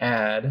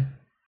add.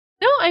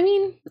 No, I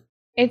mean,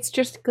 it's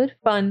just good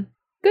fun.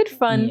 Good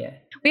fun. Yeah.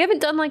 We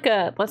haven't done like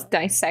a let's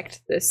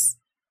dissect this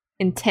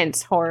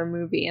intense horror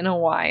movie in a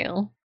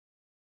while.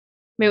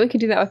 Maybe we could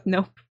do that with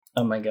Nope.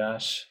 Oh my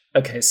gosh.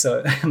 Okay,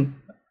 so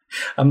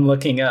I'm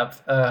looking up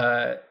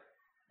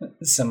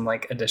some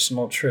like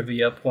additional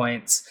trivia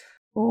points.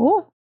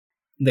 Oh.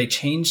 They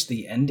changed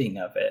the ending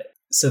of it.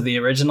 So the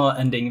original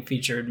ending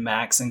featured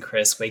Max and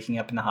Chris waking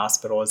up in the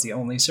hospital as the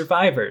only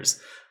survivors,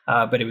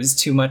 but it was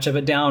too much of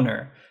a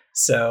downer.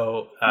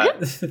 So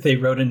they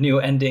wrote a new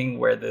ending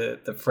where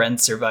the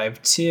friends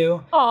survived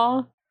too.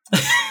 Aw.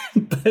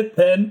 But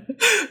then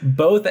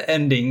both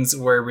endings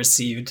were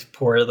received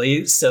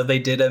poorly, so they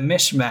did a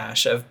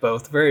mishmash of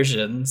both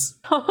versions.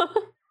 Huh.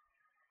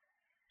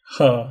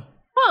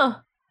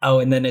 Oh,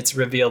 and then it's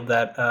revealed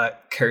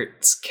that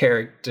Kurt's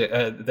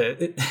character,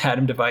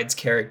 Adam Devine's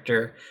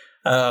character,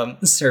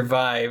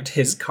 survived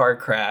his car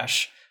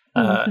crash.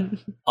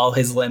 All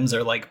his limbs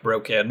are like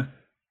broken,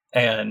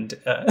 and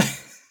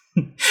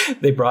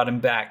they brought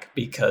him back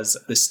because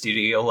the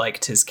studio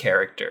liked his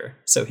character,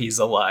 so he's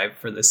alive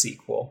for the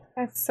sequel.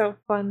 That's so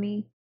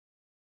funny.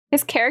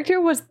 His character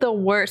was the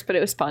worst, but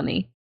it was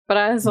funny. But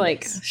I was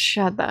like,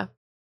 shut up.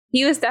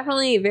 He was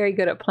definitely very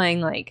good at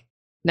playing like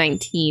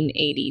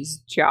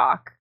 1980s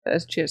jock.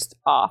 That's just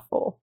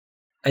awful.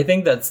 I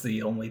think that's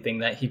the only thing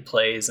that he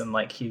plays, and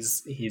like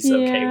he's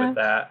okay with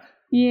that.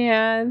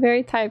 Yeah,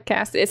 very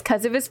typecast. It's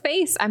because of his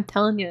face. I'm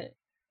telling you,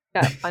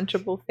 got a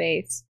punchable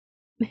face.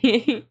 I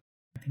think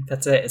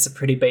that's it. It's a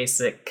pretty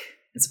basic.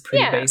 It's a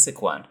pretty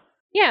basic one.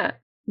 Yeah,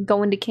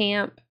 going to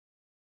camp,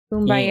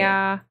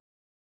 kumbaya,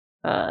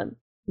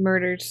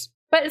 murders,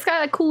 but it's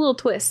got a cool little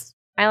twist.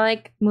 I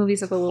like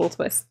movies with a little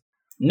twist.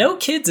 No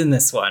kids in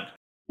this one.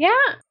 Yeah,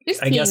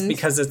 just I guess teens.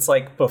 because it's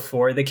like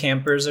before the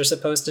campers are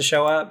supposed to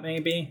show up,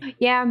 maybe.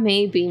 Yeah,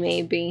 maybe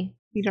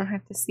you don't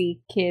have to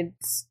see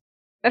kids.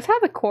 That's how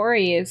the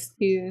quarry is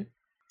too.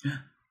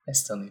 I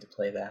still need to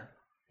play that.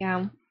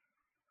 Yeah,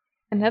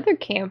 another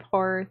camp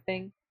horror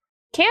thing.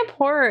 Camp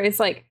horror is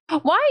like,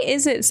 why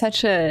is it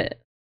such a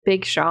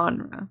big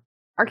genre?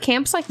 Are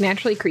camps like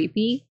naturally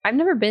creepy? I've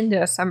never been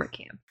to a summer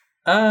camp.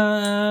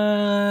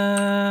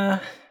 I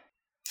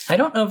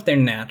don't know if they're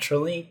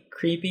naturally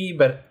creepy,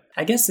 but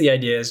I guess the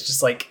idea is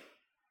just like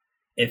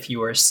if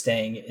you are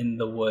staying in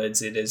the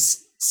woods, it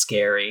is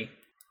scary.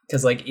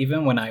 Because like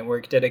even when I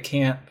worked at a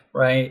camp,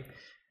 right,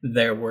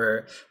 there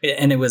were,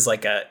 and it was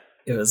like a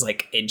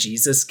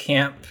Jesus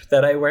camp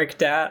that I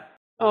worked at.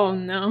 Oh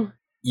no.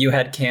 You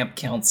had camp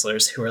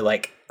counselors who were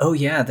like, oh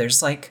yeah,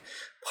 there's like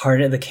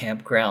part of the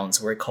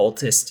campgrounds where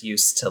cultists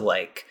used to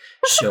like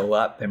show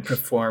up and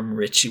perform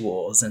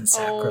rituals and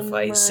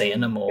sacrifice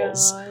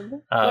animals.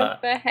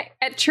 What the heck?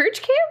 At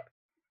church camp?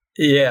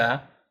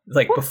 Yeah.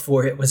 Like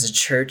before it was a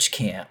church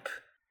camp.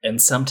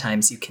 And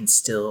sometimes you can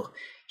still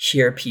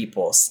hear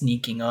people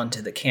sneaking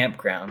onto the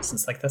campgrounds.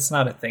 It's like that's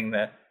not a thing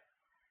that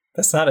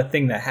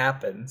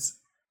happens.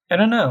 I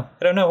don't know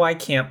why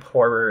camp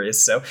horror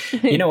is so.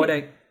 You know what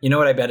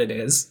I bet it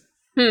is?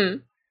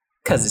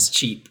 Because it's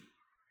cheap.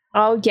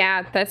 Oh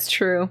yeah, that's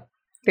true.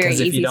 Very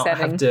easy if you don't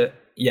setting.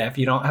 if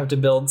you don't have to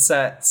build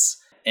sets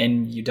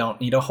and you don't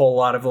need a whole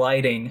lot of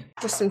lighting,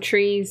 Just some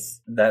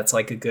trees, that's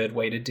like a good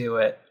way to do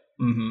it.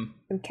 Mm-hmm.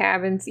 some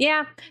cabins.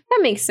 Yeah, that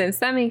makes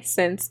sense.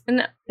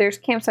 And there's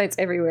campsites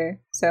everywhere.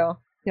 So,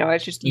 I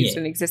just used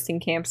an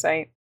existing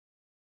campsite.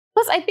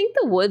 Plus, I think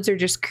the woods are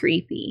just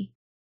creepy.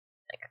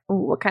 Like,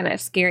 what kind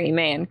of scary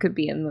man could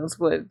be in those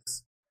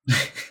woods?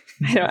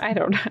 I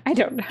don't know. I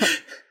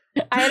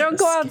don't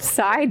go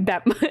outside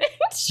that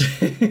much.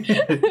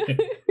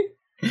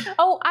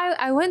 Oh,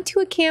 I went to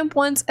a camp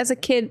once as a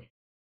kid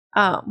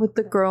with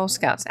the Girl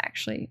Scouts,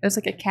 actually. It was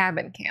like a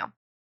cabin camp.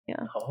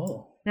 Yeah.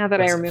 Oh. Now that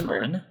I was it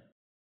remember. fun?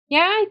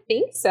 Yeah, I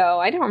think so.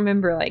 I don't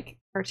remember like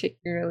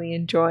particularly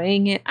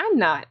enjoying it. I'm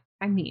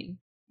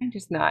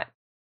just not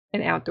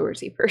an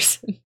outdoorsy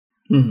person.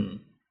 Mm-hmm.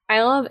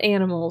 I love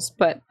animals,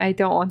 but I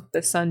don't want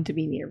the sun to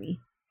be near me.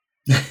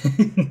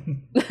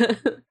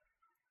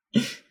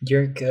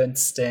 You're good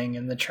staying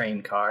in the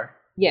train car.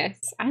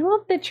 Yes, I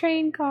love the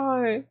train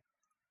car.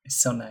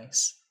 It's so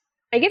nice.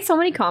 I get so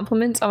many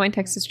compliments on my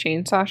Texas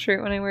Chainsaw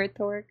shirt when I wear it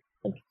to work.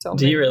 Like, so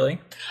Do many. you really?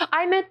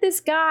 I met this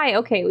guy.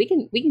 Okay, we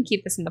can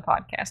keep this in the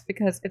podcast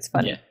because it's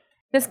funny. Yeah.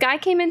 This guy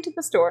came into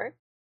the store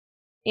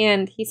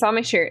and he saw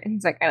my shirt and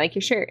he's like, I like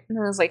your shirt. And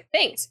I was like,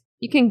 thanks.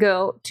 You can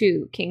go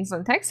to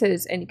Kingsland,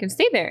 Texas and you can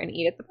stay there and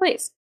eat at the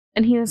place.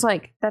 And he was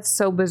like, that's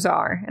so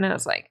bizarre. And I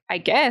was like, I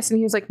guess. And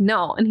he was like,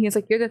 no. And he was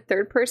like, you're the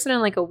third person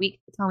in like a week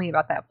to tell me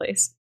about that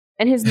place.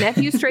 And his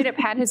nephew straight up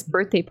had his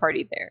birthday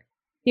party there.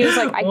 He was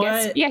like, I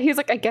guess. Yeah, he was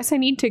like, I guess I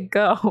need to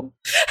go.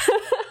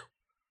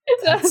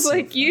 And I was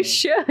like, you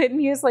should. And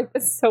he was like,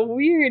 that's so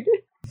weird.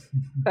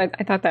 I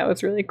thought that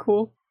was really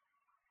cool.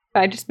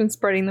 I've just been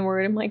spreading the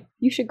word. I'm like,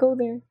 you should go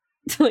there.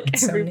 To like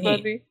It's so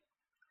everybody. neat.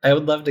 I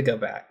would love to go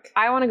back.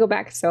 I want to go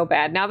back so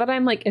bad now that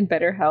I'm like in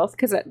better health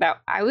because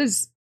I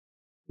was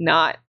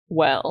not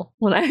well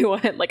when I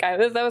went. Like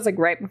that was like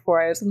right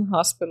before I was in the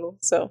hospital.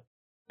 So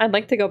I'd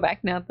like to go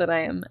back now that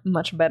I am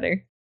much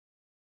better.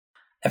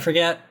 I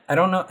forget. I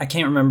don't know. I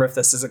can't remember if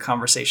this is a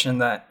conversation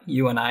that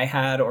you and I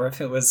had or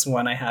if it was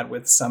one I had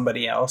with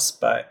somebody else,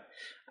 but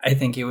I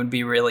think it would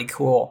be really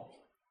cool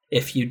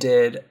if you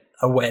did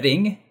a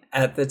wedding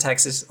at the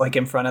Texas, like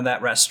in front of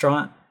that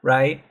restaurant,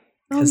 right?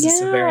 Because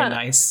it's a very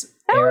nice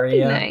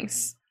area. That would be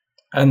nice.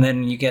 And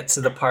then you get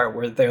to the part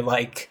where they're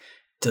like,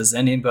 does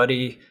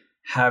anybody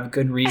have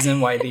good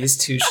reason why these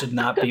two should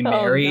not be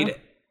married? No.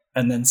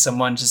 And then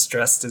someone just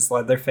dressed as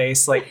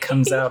Leatherface like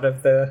comes out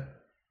of the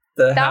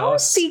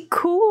house. That would be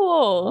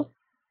cool.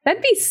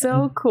 That'd be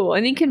so cool.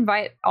 And you can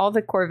invite all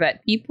the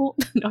Corvette people.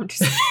 No, I'm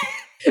just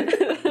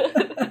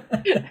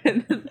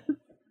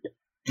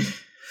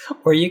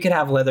Or you could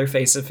have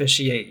Leatherface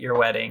officiate your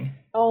wedding.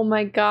 Oh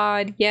my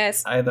god,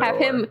 yes. Either have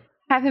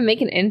or. him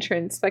make an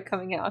entrance by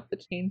coming out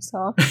with the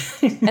chainsaw.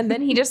 And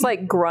then he just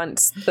like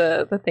grunts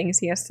the things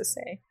he has to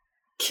say.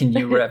 Can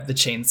you rev the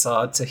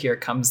chainsaw to Here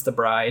Comes the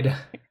Bride?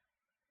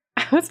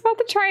 I was about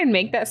to try and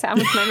make that sound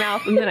with my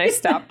mouth, and then I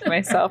stopped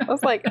myself. I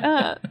was like,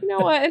 you know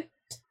what?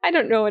 I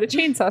don't know what a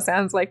chainsaw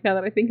sounds like now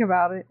that I think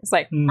about it. It's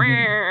like,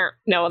 no,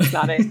 it's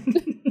not it.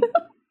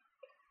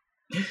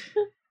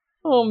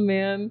 Oh,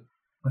 man.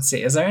 Let's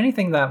see. Is there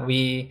anything that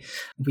we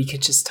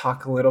could just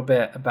talk a little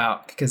bit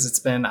about?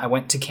 Because I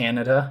went to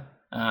Canada,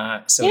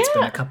 so it's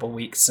been a couple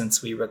weeks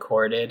since we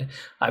recorded.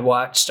 I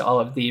watched all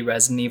of the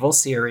Resident Evil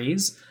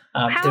series.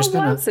 How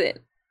was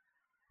it?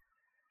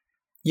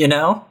 You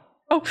know?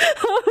 Oh,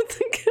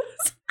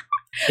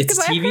 it's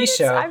a TV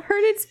show. I've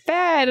heard it's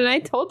bad, and I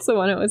told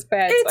someone it was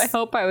bad, so I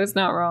hope I was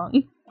not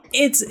wrong.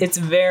 It's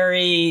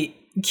very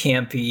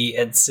campy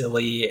and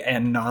silly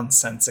and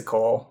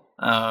nonsensical.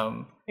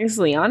 Is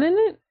Leon in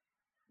it?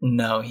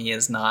 No, he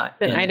is not.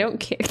 Then I don't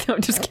care. No,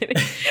 I'm just kidding.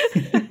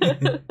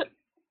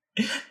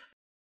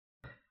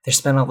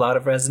 There's been a lot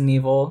of Resident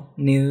Evil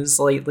news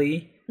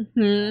lately.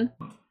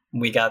 Mm-hmm.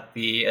 We got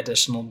the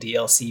additional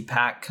DLC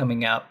pack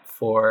coming up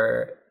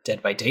for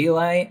Dead by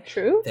Daylight.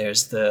 True.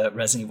 There's the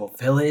Resident Evil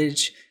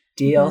Village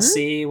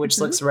DLC, which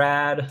looks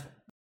rad.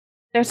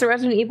 There's the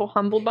Resident Evil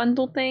Humble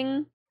Bundle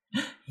thing.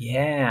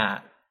 Yeah.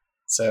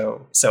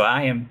 So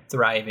I am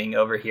thriving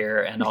over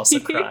here and also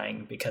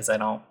crying because I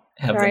don't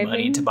have the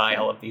money to buy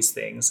all of these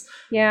things.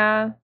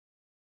 Yeah.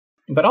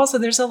 But also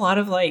there's a lot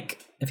of I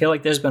feel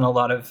like there's been a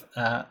lot of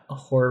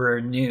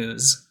horror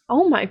news.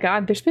 Oh my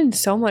god, there's been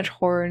so much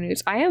horror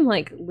news. I am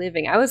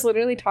living. I was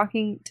literally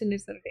talking to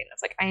news the other day and I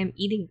was like, I am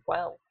eating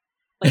well.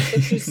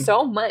 There's just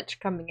so much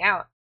coming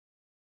out.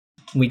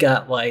 We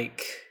got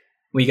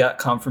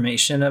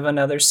confirmation of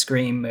another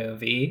Scream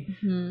movie.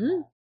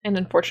 Mm-hmm. And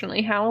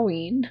unfortunately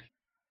Halloween.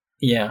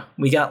 Yeah,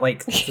 we got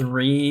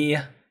three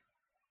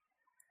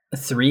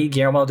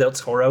Guillermo del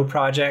Toro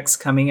projects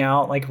coming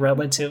out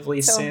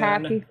relatively soon. So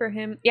happy for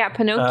him. Yeah,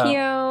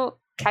 Pinocchio,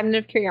 Cabinet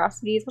of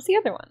Curiosities. What's the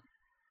other one?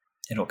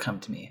 It'll come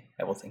to me.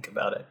 I will think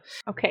about it.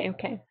 Okay.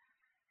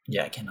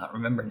 Yeah, I cannot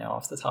remember now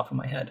off the top of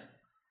my head.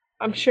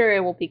 I'm sure it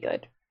will be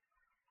good.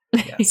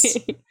 Yes.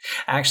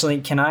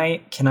 Actually, can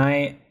I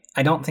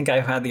don't think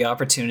I've had the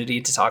opportunity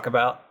to talk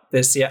about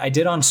this yet. I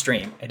did on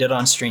stream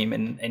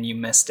and you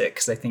missed it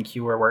because I think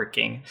you were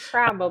working.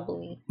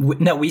 Probably.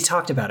 No, we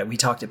talked about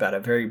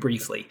it very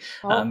briefly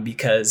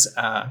because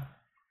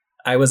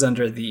I was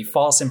under the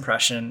false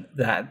impression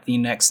that the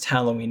next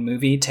Halloween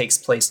movie takes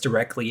place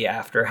directly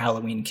after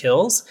Halloween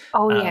Kills.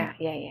 Oh, yeah.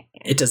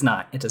 It does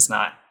not.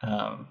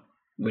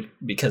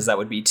 Because that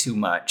would be too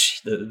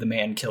much. The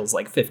man kills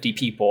 50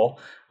 people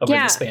over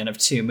the span of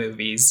 2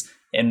 movies.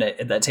 And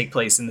that take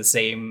place in the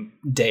same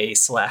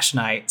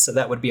day/night. So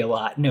that would be a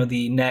lot. No,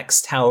 the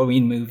next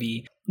Halloween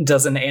movie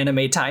does an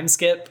anime time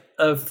skip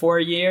of 4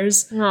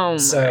 years. Oh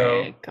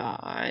my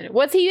god.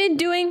 What's he been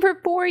doing for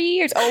 4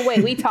 years? Oh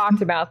wait, we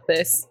talked about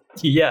this.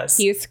 Yes.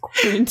 He is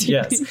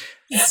quarantined.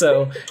 Yes.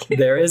 So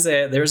there's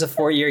a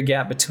 4-year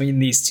gap between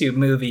these 2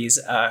 movies.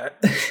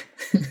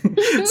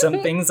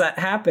 Some things that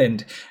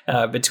happened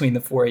between the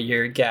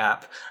 4-year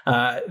gap.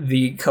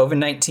 The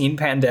COVID-19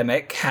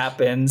 pandemic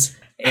happens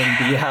in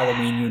the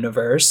Halloween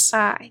universe.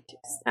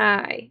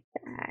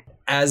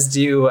 As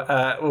do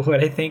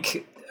what I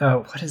think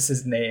what is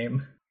his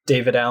name?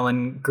 David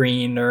Allen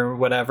Green or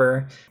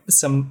whatever.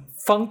 Some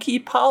funky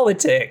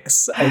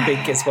politics, I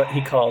think is what he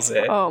calls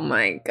it. Oh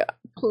my god.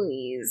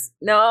 Please.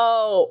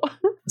 No.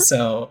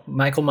 So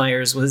Michael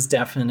Myers was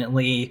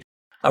definitely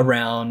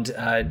around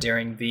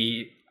during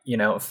the,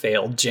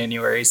 failed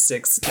January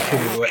 6th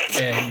coup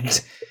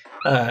and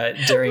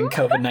during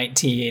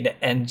COVID-19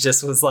 and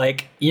just was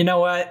like, you know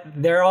what?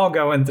 They're all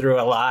going through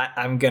a lot.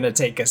 I'm going to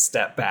take a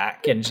step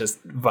back and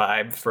just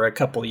vibe for a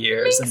couple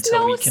years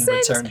until we can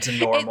return to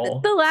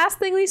normal. The last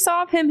thing we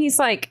saw of him, he's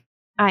like,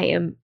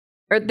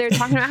 or they're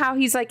talking about how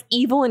he's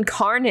evil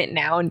incarnate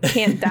now and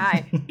can't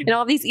die. And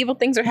all these evil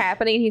things are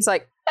happening. And he's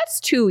like, that's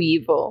too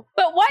evil.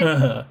 But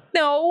what?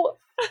 No.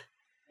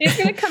 It's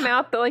going to come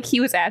out that he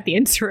was at the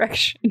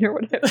insurrection or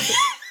whatever.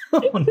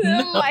 Oh,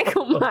 no.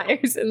 Michael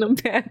Myers in the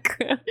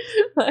background.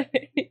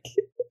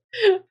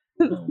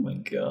 Oh my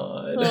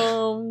god.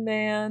 Oh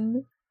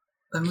man.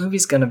 That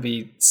movie's gonna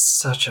be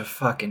such a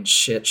fucking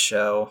shit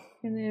show.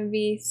 It's gonna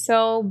be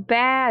so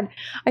bad.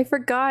 I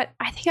forgot.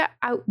 I think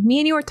me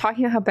and you were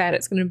talking about how bad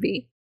it's gonna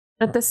be.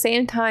 At the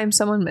same time,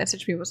 someone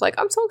messaged me and was like,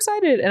 I'm so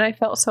excited. And I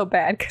felt so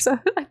bad because I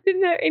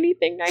didn't have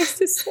anything nice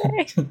to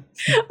say. I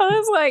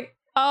was like,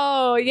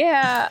 oh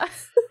yeah.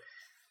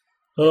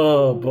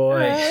 Oh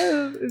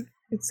boy.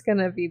 It's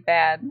gonna be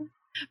bad.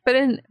 But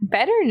in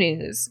better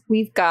news,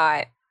 we've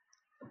got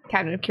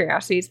Cabinet of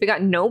Curiosities. We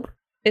got Nope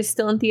is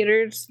still in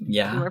theaters.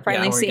 Yeah, we're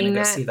finally seeing gonna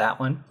that. Go see that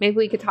one. Maybe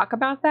we could talk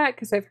about that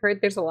because I've heard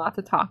there's a lot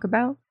to talk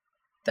about.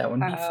 That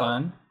would be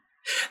fun.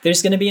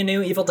 There's going to be a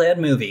new Evil Dead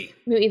movie.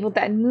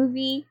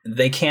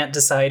 They can't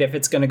decide if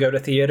it's going to go to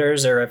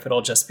theaters or if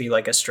it'll just be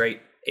a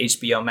straight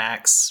HBO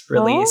Max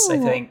release. I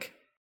think.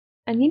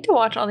 I need to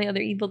watch all the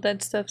other Evil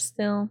Dead stuff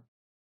still.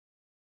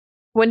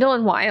 Wendell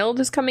and Wild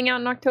is coming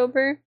out in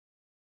October.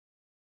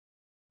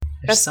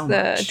 That's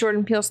the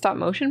Jordan Peele stop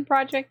motion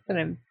project, and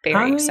I'm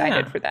very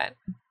excited for that.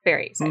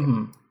 Very excited.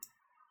 Mm-hmm.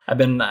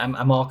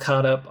 I'm all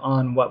caught up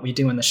on What We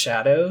Do in the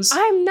Shadows.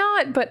 I'm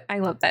not, but I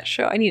love that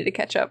show. I needed to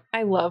catch up.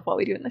 I love What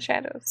We Do in the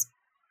Shadows.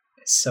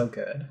 It's so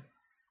good.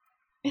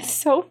 It's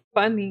so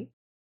funny.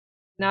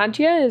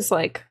 Nadia is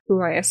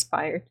who I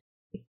aspire to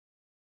be.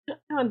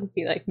 I want to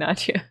be like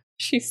Nadia.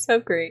 She's so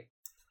great.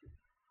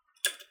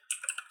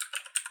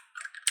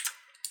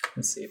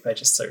 Let's see if I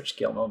just search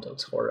Guillermo del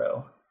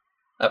Toro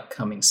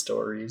upcoming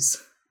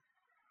stories.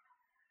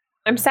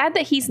 I'm sad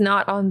that he's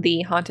not on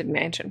the Haunted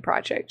Mansion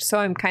project, so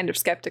I'm kind of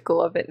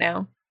skeptical of it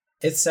now.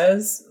 It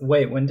says,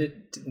 wait, when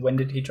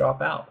did he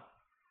drop out?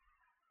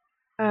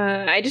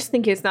 I just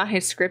think it's not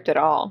his script at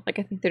all. Like,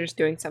 I think they're just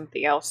doing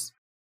something else.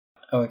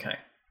 Okay.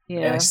 Yeah.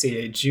 And I see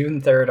a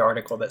June 3rd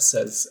article that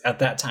says at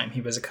that time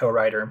he was a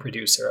co-writer and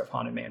producer of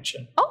Haunted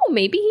Mansion. Oh,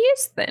 maybe he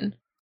is then.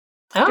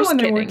 Oh, Just and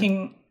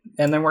kidding.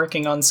 they're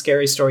working on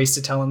Scary Stories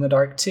to Tell in the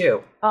Dark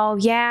too. Oh,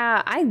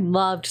 yeah. I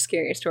loved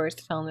Scary Stories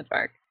to Tell in the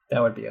Dark.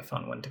 That would be a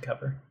fun one to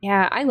cover.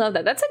 Yeah, I love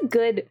that. That's a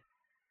good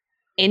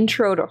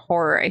intro to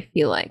horror, I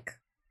feel like.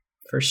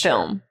 For sure.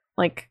 Film.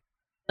 Like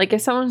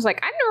if someone's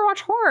like, I've never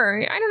watched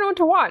horror, I don't know what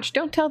to watch.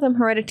 Don't tell them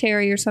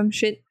Hereditary or some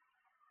shit.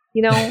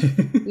 You know,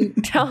 you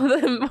tell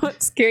them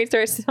what Scary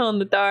Stories to Tell in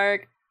the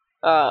Dark,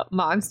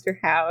 Monster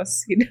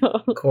House, you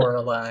know.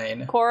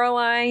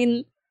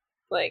 Coraline.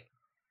 Like,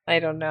 I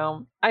don't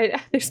know.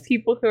 There's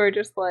people who are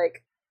just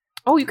like,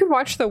 oh, you could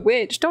watch The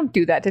Witch. Don't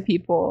do that to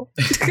people.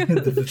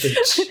 The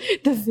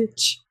Witch. The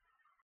Witch.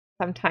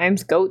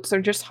 Sometimes goats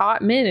are just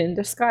hot men in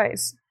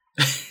disguise.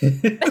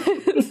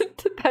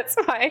 That's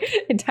my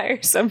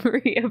entire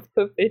summary of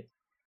The Witch.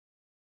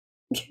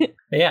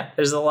 Yeah,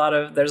 there's a lot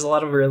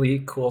of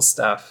really cool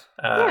stuff.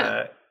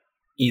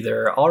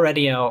 Either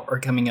already out or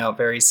coming out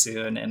very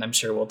soon, and I'm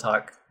sure we'll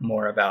talk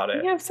more about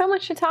it. We have so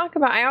much to talk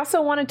about. I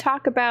also want to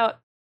talk about,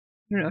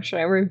 I don't know, should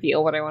I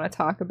reveal what I want to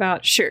talk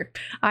about? Sure,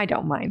 I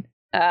don't mind.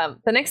 The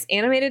next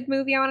animated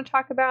movie I want to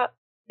talk about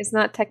is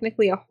not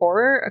technically a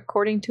horror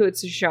according to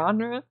its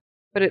genre,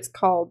 but it's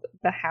called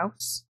The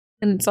House,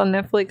 and it's on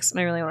Netflix, and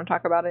I really want to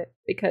talk about it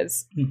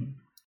because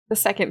the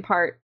second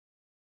part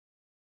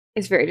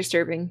is very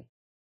disturbing.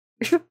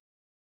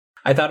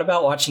 I thought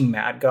about watching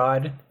Mad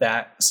God,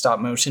 that stop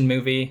motion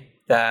movie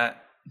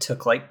that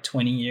took like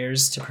 20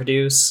 years to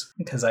produce,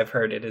 because I've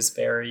heard it is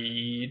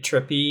very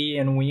trippy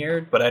and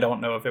weird, but I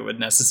don't know if it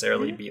would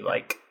necessarily be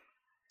like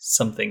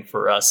something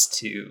for us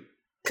to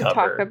cover.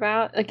 Talk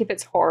about, like, if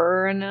it's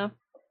horror enough.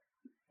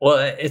 Well,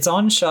 it's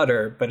on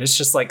Shudder, but it's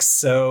just like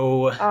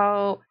so.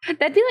 Oh,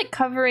 that'd be like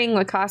covering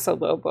La Casa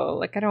Lobo.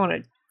 Like, I don't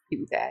want to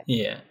do that.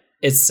 Yeah,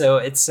 it's so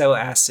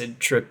acid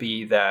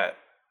trippy that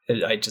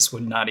I just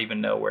would not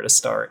even know where to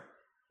start.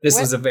 This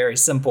was a very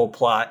simple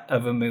plot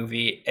of a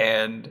movie,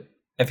 and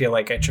I feel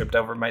like I tripped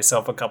over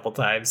myself a couple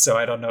times, so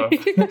I don't know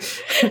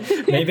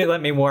if maybe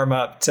let me warm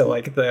up to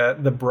like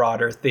the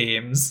broader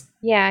themes.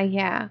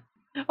 Yeah.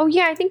 Oh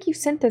yeah, I think you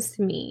sent this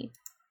to me.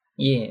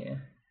 Yeah.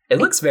 It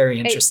looks very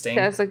interesting.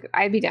 It does look,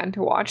 I'd be down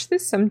to watch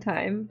this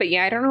sometime. But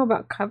yeah, I don't know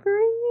about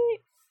covering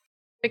it.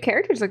 The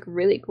characters look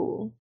really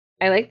cool.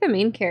 I like the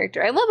main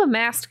character. I love a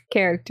masked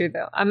character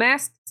though. A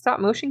masked stop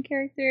motion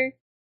character.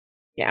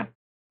 Yeah.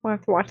 We'll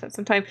have to watch that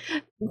sometime.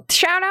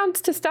 Shout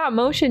outs to stop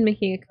motion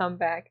making a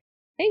comeback.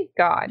 Thank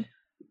God.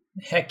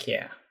 Heck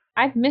yeah.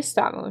 I've missed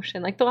stop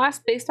motion. Like, the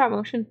last big stop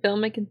motion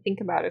film I can think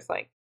about is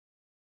like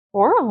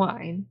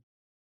Coraline.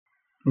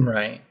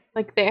 Right.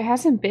 Like, there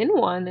hasn't been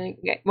one.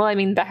 Well, I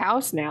mean, The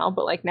House now,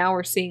 but like now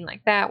we're seeing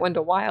like that,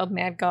 Wendell Wild,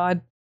 Mad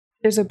God.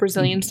 There's a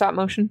Brazilian stop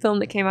motion film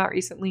that came out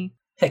recently.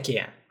 Heck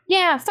yeah.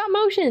 Yeah, stop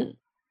motion.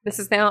 This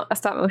is now a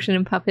stop motion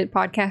and puppet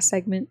podcast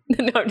segment.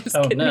 No, I'm just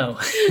kidding. No.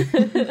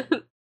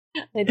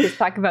 I just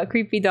talk about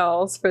creepy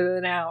dolls for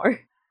an hour.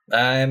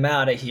 I'm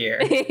out of here.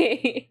 But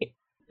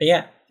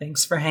yeah,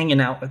 thanks for hanging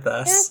out with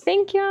us. Yeah,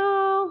 thank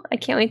y'all. I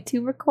can't wait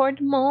to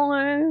record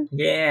more.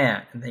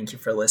 Yeah, and thank you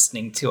for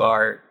listening to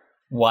our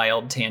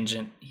wild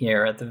tangent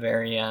here at the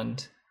very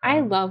end. I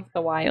love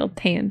the wild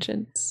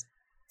tangents.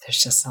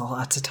 There's just a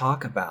lot to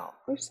talk about.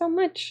 There's so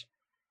much.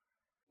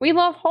 We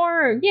love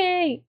horror.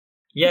 Yay!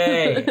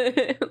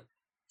 Yay!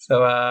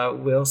 So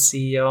we'll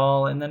see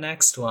y'all in the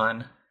next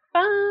one.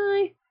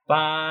 Bye!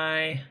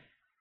 Bye!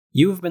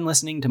 You have been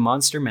listening to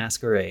Monster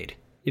Masquerade.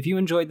 If you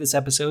enjoyed this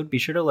episode, be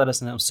sure to let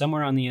us know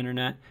somewhere on the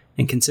internet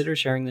and consider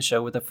sharing the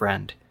show with a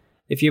friend.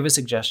 If you have a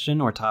suggestion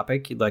or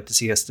topic you'd like to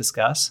see us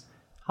discuss,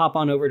 hop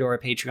on over to our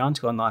Patreon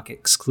to unlock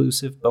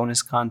exclusive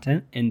bonus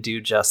content and do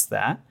just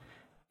that.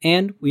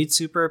 And we'd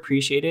super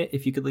appreciate it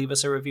if you could leave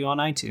us a review on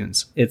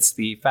iTunes. It's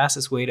the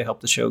fastest way to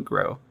help the show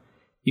grow.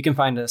 You can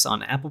find us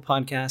on Apple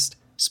Podcast,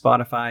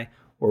 Spotify,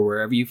 or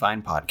wherever you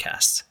find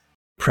podcasts.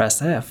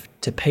 Press F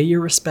to pay your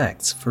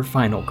respects for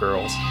Final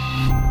Girls.